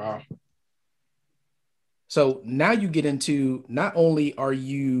 Wow. So now you get into, not only are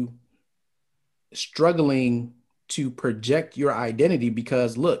you struggling to project your identity,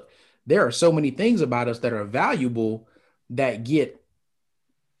 because look, there are so many things about us that are valuable that get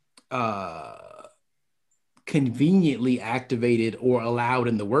conveniently activated or allowed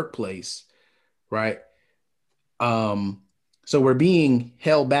in the workplace, right? So we're being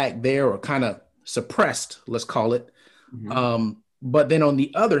held back there or kind of suppressed, let's call it. Mm-hmm. But then on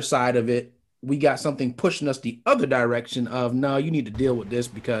the other side of it, we got something pushing us the other direction of, no, you need to deal with this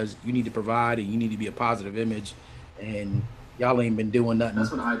because you need to provide and you need to be a positive image, and y'all ain't been doing nothing.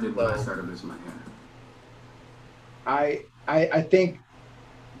 That's what I did when I started losing my hair. I think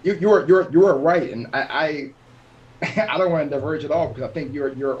you're right, and I I don't want to diverge at all because I think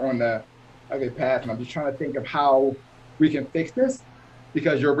you're on the okay path, and I'm just trying to think of how we can fix this,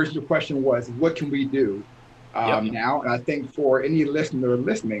 because your original question was, what can we do now? And I think for any listener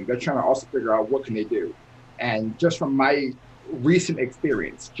listening, they're trying to also figure out what can they do. And just from my recent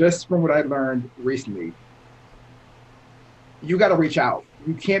experience, just from what I learned recently, you got to reach out.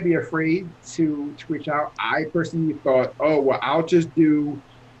 You can't be afraid to reach out. I personally thought, oh, well, I'll do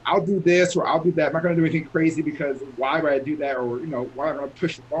this or I'll do that. I'm not going to do anything crazy because why would I do that? Or, why am I going to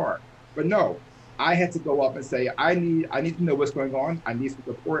push the bar? But no, I had to go up and say, I need to know what's going on. I need some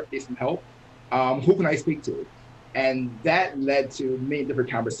support, I need some help. Who can I speak to? And that led to many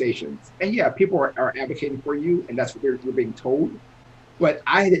different conversations. And yeah, people are advocating for you, and that's what you're being told. But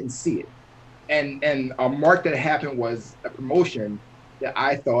I didn't see it. And a mark that happened was a promotion that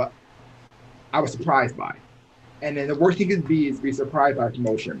I thought I was surprised by. And then the worst thing could be is be surprised by a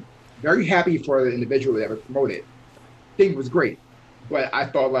promotion. Very happy for the individual that was promoted. Thing was great. But I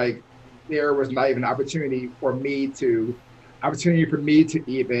thought like there was not even an opportunity for me to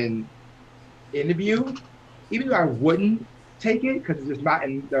even interview, even though I wouldn't take it because it's just not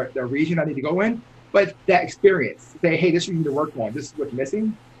in the region I need to go in. But that experience, say, hey, this is what you need to work on, this is what's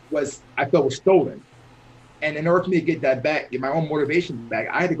missing, I felt was stolen. And in order for me to get that back, get my own motivation back,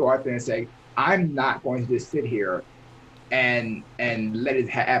 I had to go out there and say, I'm not going to just sit here and let it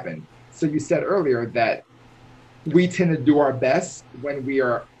happen. So you said earlier that we tend to do our best when we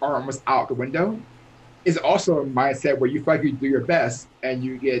are almost out the window. It's also a mindset where you feel like you do your best and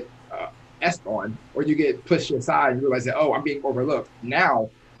you get S on, or you get pushed aside and you realize that, oh, I'm being overlooked. Now,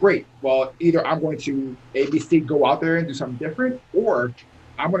 great. Well, either I'm going to ABC, go out there and do something different, or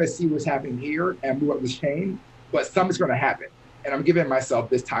I'm going to see what's happening here and move up this chain, but something's going to happen. And I'm giving myself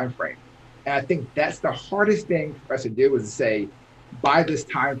this time frame. And I think that's the hardest thing for us to do, is to say, by this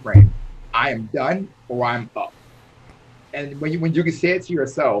time frame, I am done or I'm up. And when you can say it to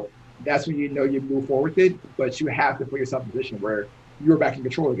yourself, that's when you know you move forward with it. But you have to put yourself in a position where you're back in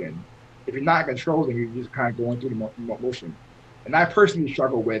control again. If you're not in control, then you're just kind of going through the motion. And I personally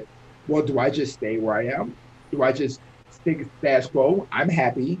struggle with, well, do I just stay where I am? Do I just stick status quo? I'm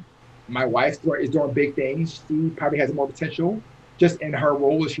happy. My wife is doing big things. She probably has more potential just in her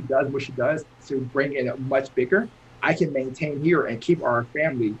role as she does what she does to bring in a much bigger. I can maintain here and keep our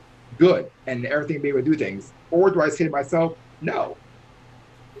family good and everything be able to do things. Or do I say to myself, no,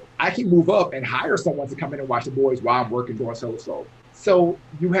 I can move up and hire someone to come in and watch the boys while I'm working doing so. So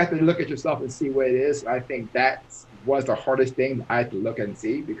you have to look at yourself and see what it is. I think that was the hardest thing I had to look at and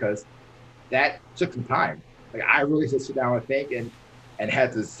see, because that took some time. Like I really had to sit down and think and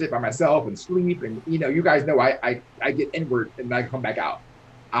had to sit by myself and sleep. And you guys know I get inward and I come back out.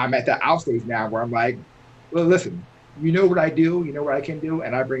 I'm at the out stage now where I'm like, well, listen, you know what I do, you know what I can do,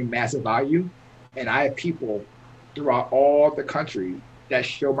 and I bring massive value. And I have people throughout all the country that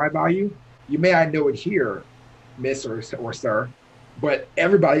show my value. You may not know it here, miss or sir, but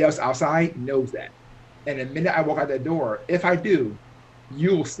everybody else outside knows that. And the minute I walk out that door, if I do,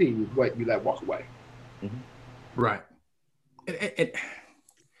 you'll see what you let walk away. Mm-hmm. Right.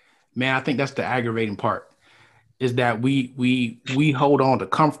 Man, I think that's the aggravating part, is that we hold on to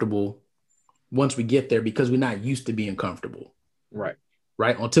comfortable once we get there because we're not used to being comfortable. Right.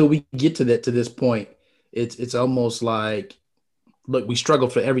 Right. Until we get to this point, it's almost like, look, we struggle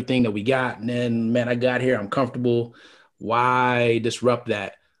for everything that we got. And then, man, I got here, I'm comfortable. Why disrupt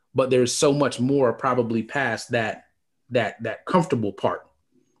that? But there's so much more probably past that comfortable part.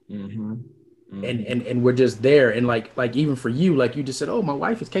 Mm-hmm. Mm-hmm. And we're just there. And like even for you, like you just said, oh, my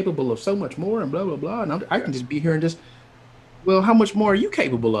wife is capable of so much more and blah, blah, blah. And I can just be here and just, well, how much more are you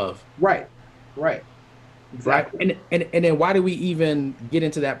capable of? Right. Exactly. Right. And then why do we even get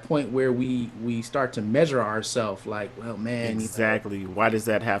into that point where we start to measure ourselves like, well, man. Exactly. Why does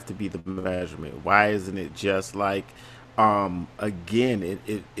that have to be the measurement? Why isn't it just like, again,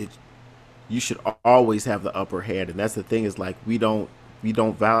 it you should always have the upper hand. And that's the thing, is like, we don't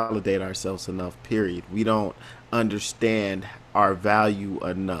validate ourselves enough, period. We don't understand our value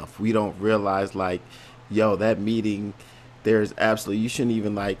enough. We don't realize, like, yo, that meeting, there's absolutely, you shouldn't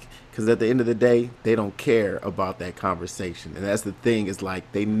even, like, because at the end of the day, they don't care about that conversation. And that's the thing, is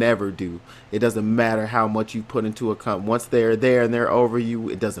like, they never do. It doesn't matter how much you put into a once they're there and they're over you,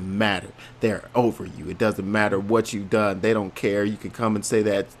 it doesn't matter. They're over you. It doesn't matter what you've done. They don't care. You can come and say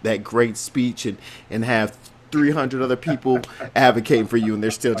that great speech and have 300 other people advocating for you, and they're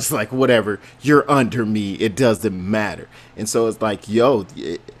still just like, whatever, you're under me. It doesn't matter. And so it's like, yo,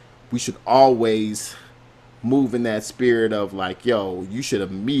 we should always move in that spirit of like, yo, you should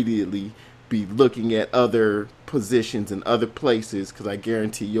immediately be looking at other positions and other places, because I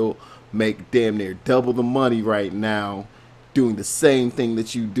guarantee you'll make damn near double the money right now doing the same thing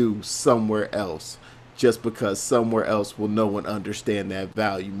that you do somewhere else, just because somewhere else will know and understand that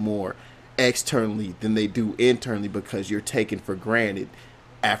value more externally than they do internally, because you're taken for granted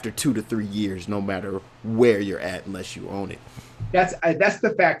after 2 to 3 years, no matter where you're at, unless you own it. That's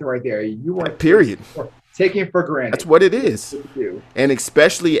the factor right there. You are period. Taking for granted. That's what it is. And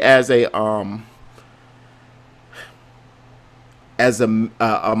especially as a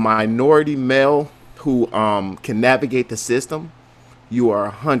minority male who can navigate the system, you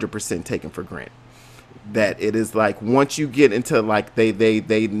are 100% taken for granted. That it is like, once you get into like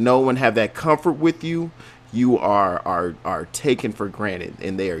they know and have that comfort with you, you are taken for granted,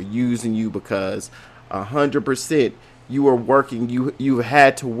 and they are using you because 100% you are working. You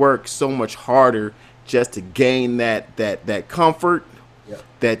had to work so much harder just to gain that comfort. Yep.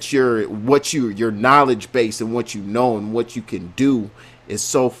 That your knowledge base and what you know and what you can do is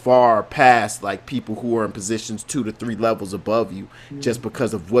so far past like people who are in positions 2 to 3 levels above you, just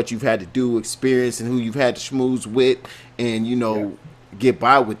because of what you've had to do, experience, and who you've had to schmooze with, and get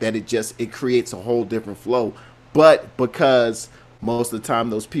by with that. It creates a whole different flow. But because most of the time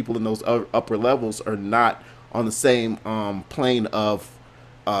those people in those upper levels are not on the same plane of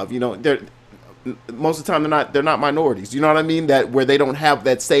they're most of the time they're not minorities. You know what I mean? That where they don't have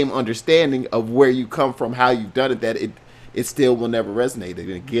that same understanding of where you come from, how you've done it, that it still will never resonate. And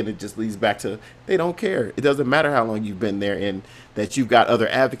again, it just leads back to, they don't care. It doesn't matter how long you've been there and that you've got other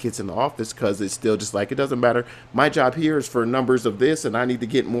advocates in the office, because it's still just like, it doesn't matter. My job here is for numbers of this, and I need to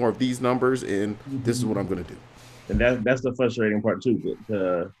get more of these numbers, and this is what I'm going to do. And that's the frustrating part too.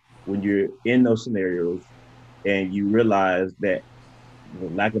 When you're in those scenarios and you realize that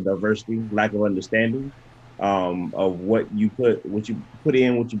lack of diversity, lack of understanding of what you put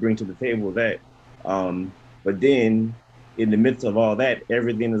in, what you bring to the table, but then in the midst of all that,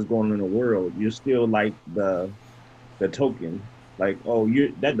 everything that's going on in the world, you're still like the the token. Like, oh,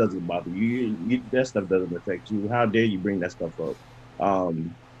 that doesn't bother you. That stuff doesn't affect you. How dare you bring that stuff up?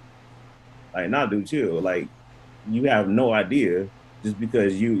 Like, nah, dude, chill. Like, you have no idea just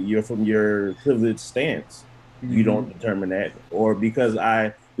because you're from your privileged stance. You don't determine that, or because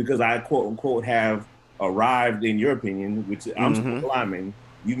I quote unquote have arrived in your opinion, which I'm still climbing.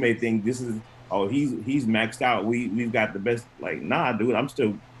 You may think this is he's maxed out. We've got the best. Like, nah, dude, I'm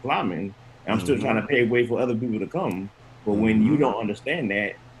still climbing. And I'm still trying to pave way for other people to come. But when you don't understand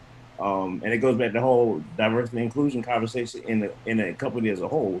that, and it goes back to the whole diversity and inclusion conversation in a company as a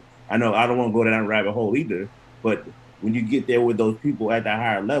whole. I know I don't want to go down a rabbit hole either, but when you get there with those people at the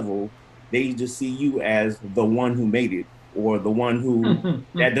higher level, they just see you as the one who made it or the one who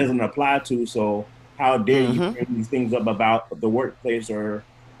that doesn't apply to. So how dare you bring these things up about the workplace or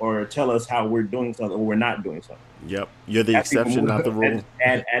tell us how we're doing something or we're not doing something? Yep, you're the exception, not the rule.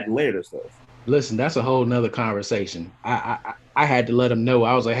 Add later stuff. Listen, that's a whole nother conversation. I had to let them know.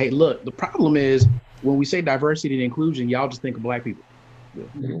 I was like, hey, look, the problem is when we say diversity and inclusion, y'all just think of Black people.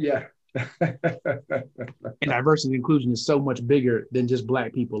 Yeah. And diversity and inclusion is so much bigger than just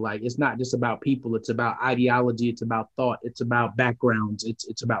Black people. Like, it's not just about people. It's about ideology. It's about thought. It's about backgrounds.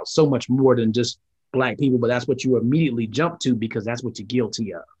 It's about so much more than just Black people. But that's what you immediately jump to because that's what you're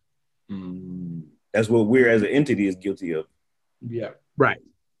guilty of. That's what we're as an entity is guilty of. Yeah. Right.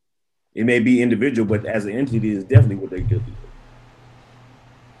 It may be individual, but as an entity is definitely what they're guilty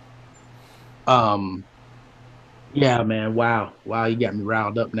of. Yeah, man. Wow. You got me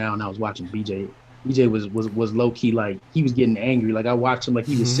riled up now. And I was watching BJ. BJ was low key, like he was getting angry. Like I watched him, like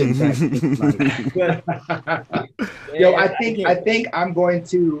he was sitting back. Yo, I think I'm going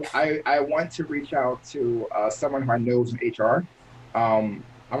to. I want to reach out to someone who I know is in HR. I'm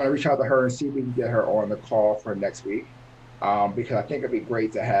going to reach out to her and see if we can get her on the call for next week. Because I think it'd be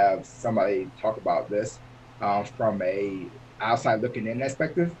great to have somebody talk about this from a outside looking in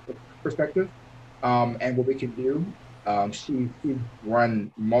perspective, and what we can do. She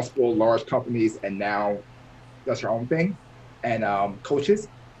run multiple large companies and now does her own thing and coaches.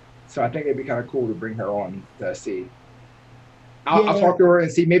 So I think it'd be kind of cool to bring her on to see. I'll talk to her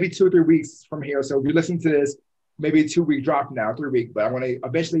and see maybe 2 or 3 weeks from here. So if you listen to this, maybe 2 week drop now, 3 week. But I want to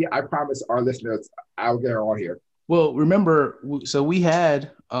eventually. I promise our listeners, I'll get her on here. Well, remember, so we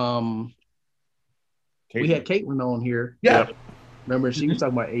had Caitlin on here. Yeah. Remember, she was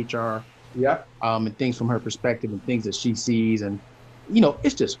talking about HR. Yeah. And things from her perspective and things that she sees. And, you know,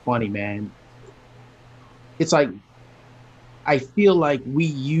 it's just funny, man. It's like, I feel like we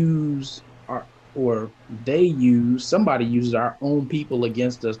use somebody uses our own people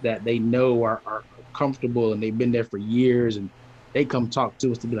against us that they know are comfortable and they've been there for years. And they come talk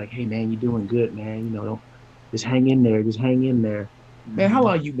to us to be like, hey, man, you're doing good, man. You know, just hang in there. Just hang in there. Man, how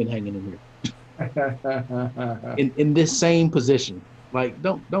long you been hanging in here? in this same position. Like,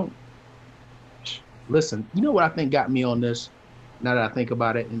 don't. Listen, you know what I think got me on this, now that I think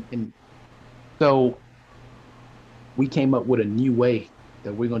about it? And so we came up with a new way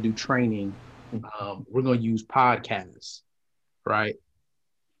that we're going to do training. We're going to use podcasts, right?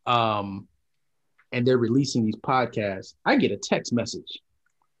 And they're releasing these podcasts. I get a text message.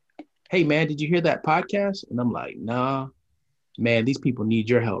 Hey, man, did you hear that podcast? And I'm like, nah, man, these people need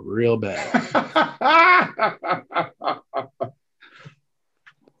your help real bad.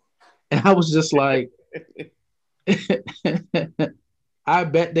 And I was just like, I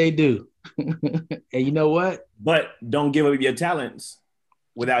bet they do. And you know what? But don't give up your talents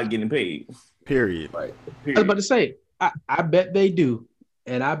without getting paid. Period. Right. I was about to say, I bet they do.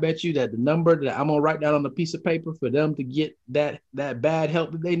 And I bet you that the number that I'm gonna write down on a piece of paper for them to get that bad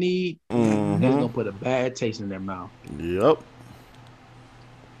help that they need, is gonna put a bad taste in their mouth. Yep.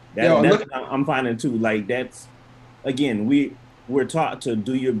 I'm finding too. Like that's again, we're taught to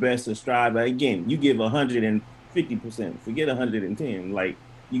do your best to strive. But again, you give 150%. Forget 110. Like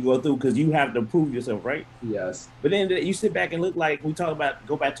you go through because you have to prove yourself, right? Yes. But then you sit back and look like we talk about.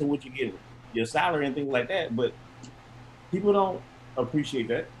 Go back to what you get, your salary and things like that. But people don't appreciate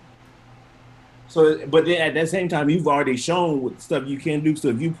that. So, but then at that same time, you've already shown what stuff you can do. So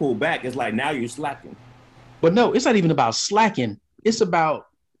if you pull back, it's like now you're slacking. But no, it's not even about slacking. It's about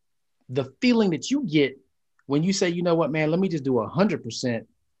the feeling that you get when you say, you know what, man, let me just do 100%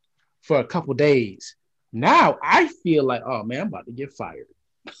 for a couple days. Now I feel like, oh man, I'm about to get fired.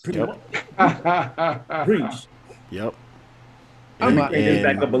 Yep. Preach. Yep. And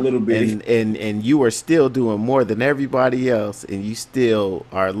back up a little bit. And you are still doing more than everybody else, and you still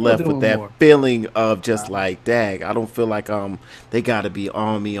are left with that feeling of just like, dang, I don't feel like they got to be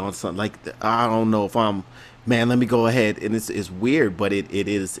on me on something. Like I don't know if man, let me go ahead. And it's weird, but it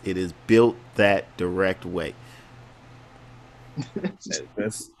is built that direct way.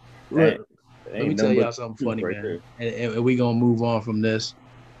 That's Look, that let me ain't tell nothing y'all but something truth funny, right man. And we gonna move on from this.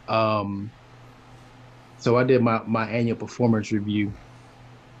 So I did my annual performance review,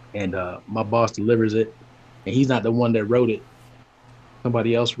 and my boss delivers it, and he's not the one that wrote it.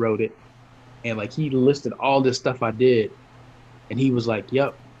 Somebody else wrote it, and like he listed all this stuff I did, and he was like,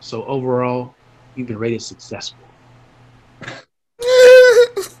 "Yep. So overall, you've been rated successful,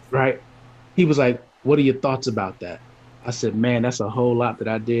 right?" He was like, "What are your thoughts about that?" I said, "Man, that's a whole lot that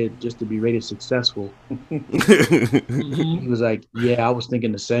I did just to be rated successful." He was like, "Yeah, I was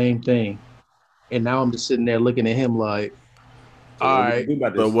thinking the same thing." And now I'm just sitting there looking at him like, So "All what we right, gonna do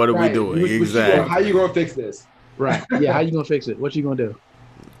about But this? what are we Right. doing? How you Exactly. gonna fix this? right, yeah, how you gonna fix it? What you gonna do?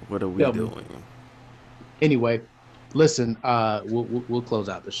 What are we Tell me." doing? Anyway, listen, we'll close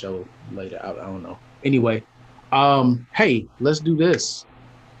out the show later. I don't know. Anyway, hey, let's do this.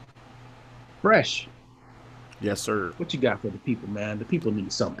 Fresh, Yes, sir. what you got for the people, man? The people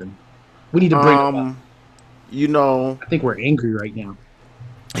need something. We need to bring them up. Um, you know, I think we're angry right now.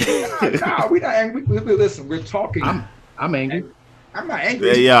 No, we're not angry. Listen, we're talking. I'm angry. I'm not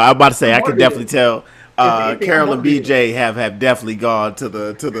angry. yeah, I'm about to say I'm I could definitely motivated. tell. If anything, I'm Carol and motivated. BJ have definitely gone to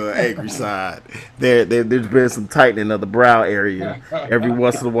the angry side. There's been some tightening of the brow area every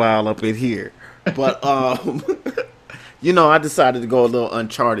once in a while up in here, but I decided to go a little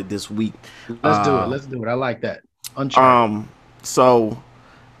uncharted this week. Let's do it. Let's do it. I like that. Uncharted. So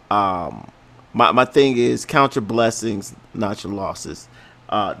my thing is count your blessings, not your losses.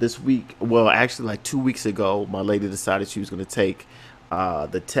 This week, well, actually, like 2 weeks ago, my lady decided she was going to take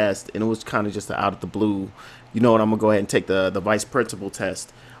the test, and it was kind of just out of the blue. You know what? I'm gonna go ahead and take the vice principal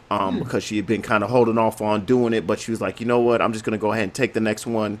test because she had been kind of holding off on doing it, but she was like, you know what? I'm just gonna go ahead and take the next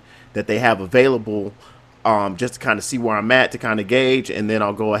one that they have available. Just to kind of see where I'm at to kind of gauge, and then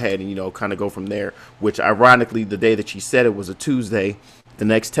I'll go ahead and kind of go from there. Which, ironically, the day that she said it was a Tuesday, the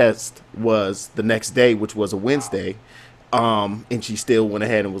next test was the next day, which was a Wednesday. And she still went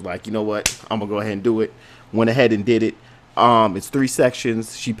ahead and was like, you know what, I'm gonna go ahead and do it. Went ahead and did it. It's 3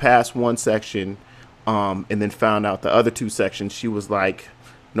 sections. She passed one section, and then found out the other 2 sections. She was like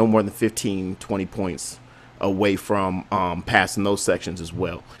no more than 15, 20 points away from passing those sections as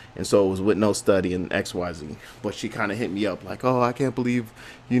well. And so it was with no study and XYZ. But she kind of hit me up like, oh, I can't believe,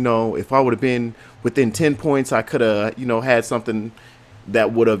 if I would have been within 10 points, I could have, had something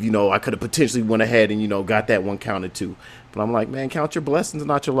that would have, I could have potentially went ahead and, got that one counted too. But I'm like, man, count your blessings,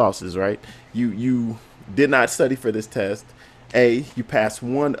 not your losses, right? You did not study for this test. You passed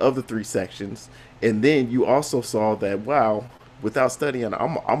one of the 3 sections. And then you also saw that, wow, without studying,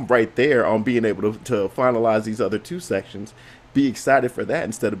 I'm right there on being able to finalize these other 2 sections. Be excited for that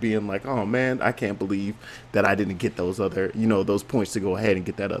instead of being like, oh man, I can't believe that I didn't get those other, those points to go ahead and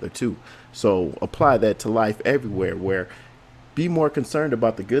get that other 2. So apply that to life everywhere, where be more concerned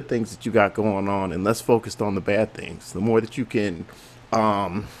about the good things that you got going on and less focused on the bad things. The more that you can,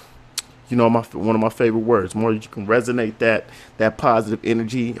 one of my favorite words, more that you can resonate that positive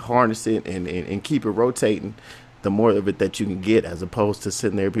energy, harness it, and keep it rotating, the more of it that you can get, as opposed to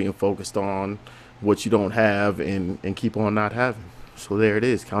sitting there being focused on what you don't have and keep on not having. So there it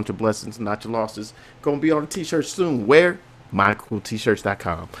is. Count your blessings, not your losses. Gonna be on a t-shirt soon. Where?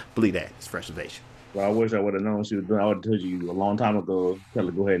 MyCoolT-shirts.com. Believe that. It's Fresh Invasion. Well, I wish I would have known she was doing. I would have told you a long time ago. Tell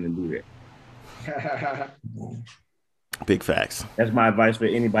her go ahead and do that. Big facts. That's my advice for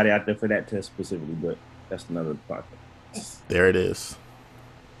anybody out there for that test specifically. But that's another podcast. There it is.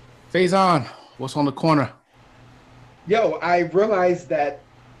 Faison, what's on the corner? Yo, I realized that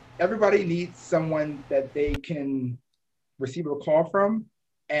everybody needs someone that they can receive a call from,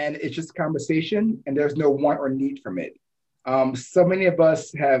 and it's just conversation, and there's no want or need from it. So many of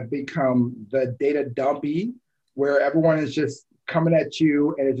us have become the data dumpy, where everyone is just coming at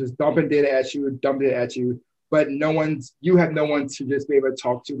you and it's just dumping data at you, dumping it at you, but you have no one to just be able to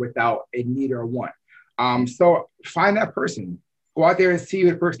talk to without a need or a want. So find that person. Go out there and see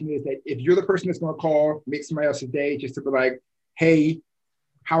who the person is. That if you're the person that's going to call, make somebody else's day, just to be like, hey,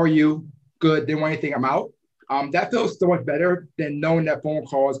 how are you? Good. Didn't want anything. I'm out. That feels so much better than knowing that phone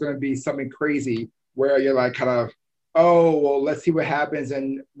call is going to be something crazy where you're like kind of, oh, well, let's see what happens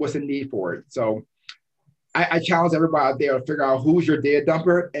and what's the need for it. So I challenge everybody out there to figure out who's your data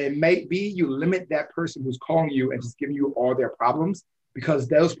dumper. And it may be you limit that person who's calling you and just giving you all their problems, because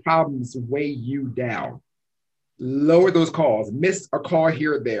those problems weigh you down. Lower those calls. Miss a call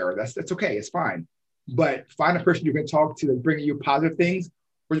here or there. That's okay. It's fine. But find a person you can talk to that's bringing you positive things.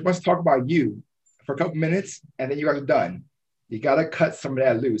 We're just talk about you for a couple minutes, and then you guys are done. You got to cut some of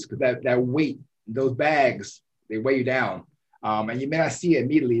that loose, because that weight, those bags, they weigh you down. And you may not see it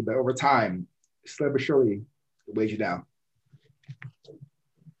immediately, but over time, slowly but surely, it weighs you down.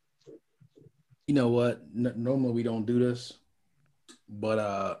 You know what? Normally we don't do this,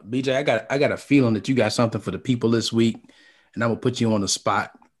 but BJ, I got a feeling that you got something for the people this week, and I'm gonna put you on the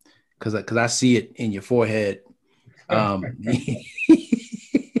spot because I see it in your forehead. I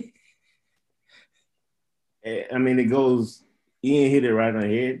mean, it goes. Ian hit it right on the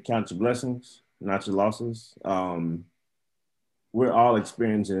head. Count your blessings, not your losses. We're all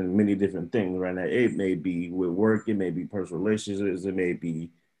experiencing many different things right now. It may be with work, it may be personal relationships, it may be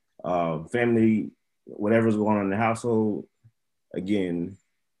family, whatever's going on in the household. Again,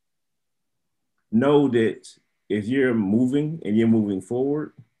 know that if you're moving and you're moving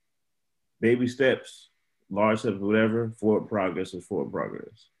forward, baby steps, large steps, whatever, forward progress is forward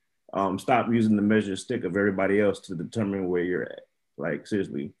progress. Stop using the measure stick of everybody else to determine where you're at. Like,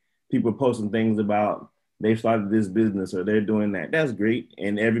 seriously, people posting things about they've started this business or they're doing that. That's great.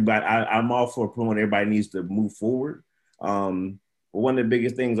 And everybody, I'm all for promoting everybody needs to move forward. But one of the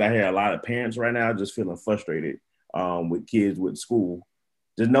biggest things I hear a lot of parents right now just feeling frustrated with kids with school.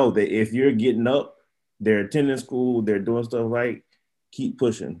 Just know that if you're getting up, they're attending school, they're doing stuff right, keep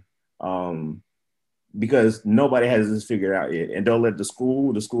pushing. Because nobody has this figured out yet. And don't let the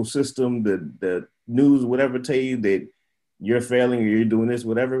school system, the news, whatever tell you that you're failing or you're doing this,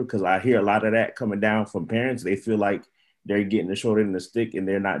 whatever, because I hear a lot of that coming down from parents. They feel like they're getting the short end of the stick and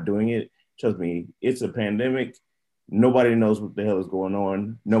they're not doing it. Trust me, it's a pandemic. Nobody knows what the hell is going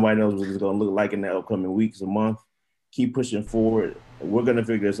on. Nobody knows what it's going to look like in the upcoming weeks or month. Keep pushing forward. We're going to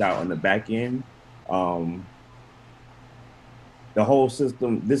figure this out on the back end. The whole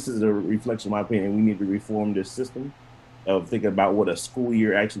system, this is a reflection of my opinion. We need to reform this system of thinking about what a school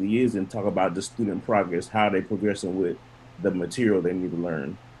year actually is and talk about the student progress, how they progressing with the material they need to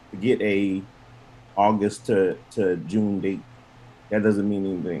learn. To get a August to June date, that doesn't mean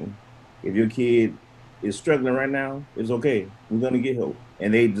anything. If your kid is struggling right now, it's okay. We're going to get help.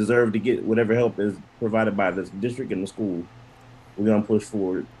 And they deserve to get whatever help is provided by the district and the school. We're going to push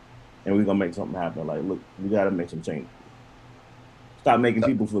forward and we're going to make something happen. Like, look, we got to make some change. Stop making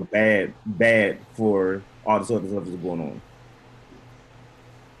people feel bad for all this other stuff that's going on.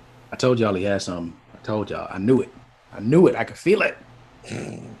 I told y'all he had something. I told y'all. I knew it. I could feel it.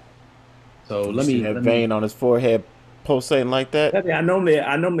 So let me vein on his forehead pulsating like that. I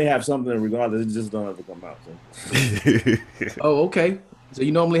normally have something regardless. It just don't ever come out. So. Oh, okay. So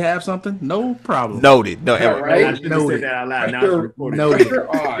you normally have something? No problem. Noted. No, right? I should have said that out loud. Now it's recorded. Noted.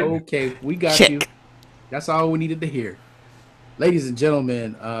 Okay, we got Check. you. That's all we needed to hear. Ladies and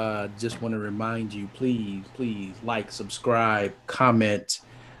gentlemen, just want to remind you, please like, subscribe, comment,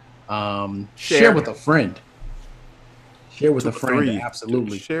 share with a friend. Share with a friend,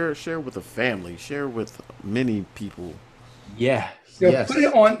 absolutely. Share with a family. Share with many people. Yeah. So yes. put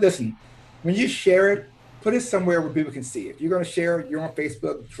it on. Listen, when you share it, put it somewhere where people can see it. If you're going to share it, you're on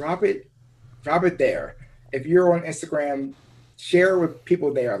Facebook, drop it there. If you're on Instagram, share with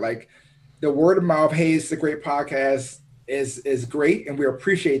people there. Like the word of mouth, hey, it's a great podcast. Is great, and we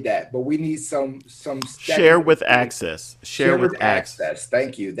appreciate that. But we need some share with access. Share with access.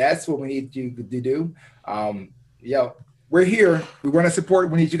 Thank you. That's what we need you to do. We're here. We want to support.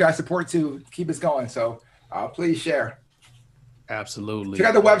 We need you guys' support to keep us going. So please share. Absolutely. Check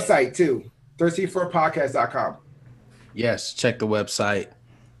out the website too. thirsty4podcast.com. Yes, check the website.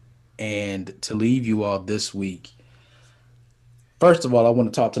 And to leave you all this week, first of all, I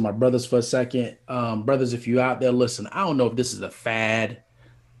want to talk to my brothers for a second. Brothers, if you're out there, listen, I don't know if this is a fad.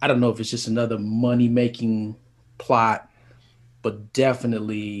 I don't know if it's just another money-making plot, but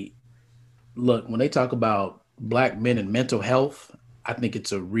definitely, look, when they talk about Black men and mental health, I think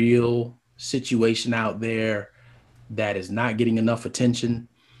it's a real situation out there that is not getting enough attention.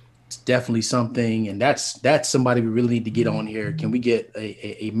 It's definitely something, and that's somebody we really need to get on here. Can we get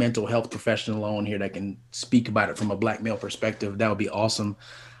a mental health professional on here that can speak about it from a Black male perspective? That would be awesome.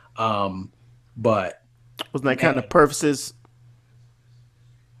 But wasn't that kind of purposes?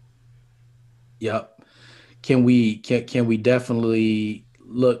 Yep. Can we definitely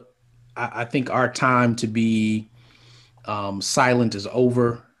look? I think our time to be silent is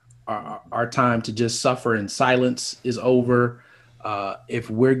over. Our time to just suffer in silence is over. If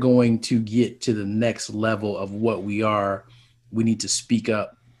we're going to get to the next level of what we are, we need to speak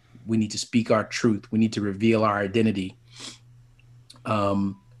up. We need to speak our truth. We need to reveal our identity.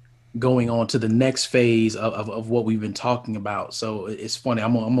 Going on to the next phase of what we've been talking about. So it's funny.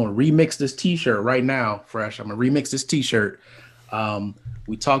 I'm gonna remix this T-shirt right now, Fresh. I'm gonna remix this T-shirt.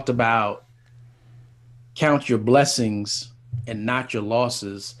 We talked about count your blessings and not your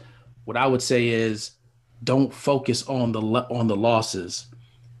losses. What I would say is, don't focus on the losses.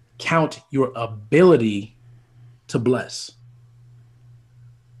 Count your ability to bless.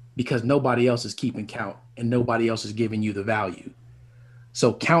 because nobody else is keeping count and nobody else is giving you the value.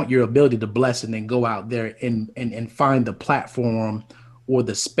 So count your ability to bless and then go out there and find the platform or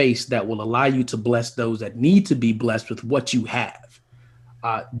the space that will allow you to bless those that need to be blessed with what you have.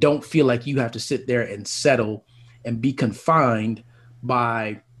 Don't feel like you have to sit there and settle and be confined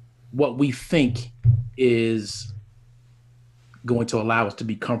by what we think is going to allow us to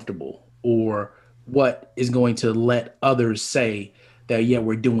be comfortable, or what is going to let others say that, yeah,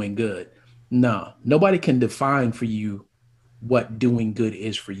 we're doing good. No, nobody can define for you what doing good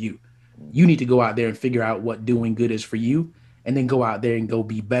is for you. You need to go out there and figure out what doing good is for you, and then go out there and go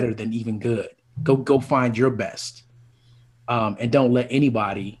be better than even good. Go find your best. And don't let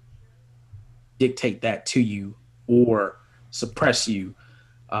anybody dictate that to you or suppress you.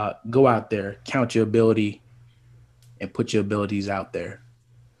 Go out there, count your ability, and put your abilities out there.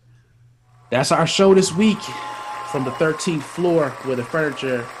 That's our show this week from the 13th floor, where the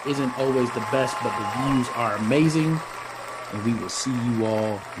furniture isn't always the best, but the views are amazing. And we will see you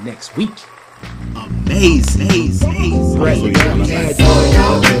all next week. Amazing. It's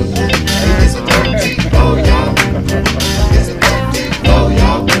a 13th floor, y'all.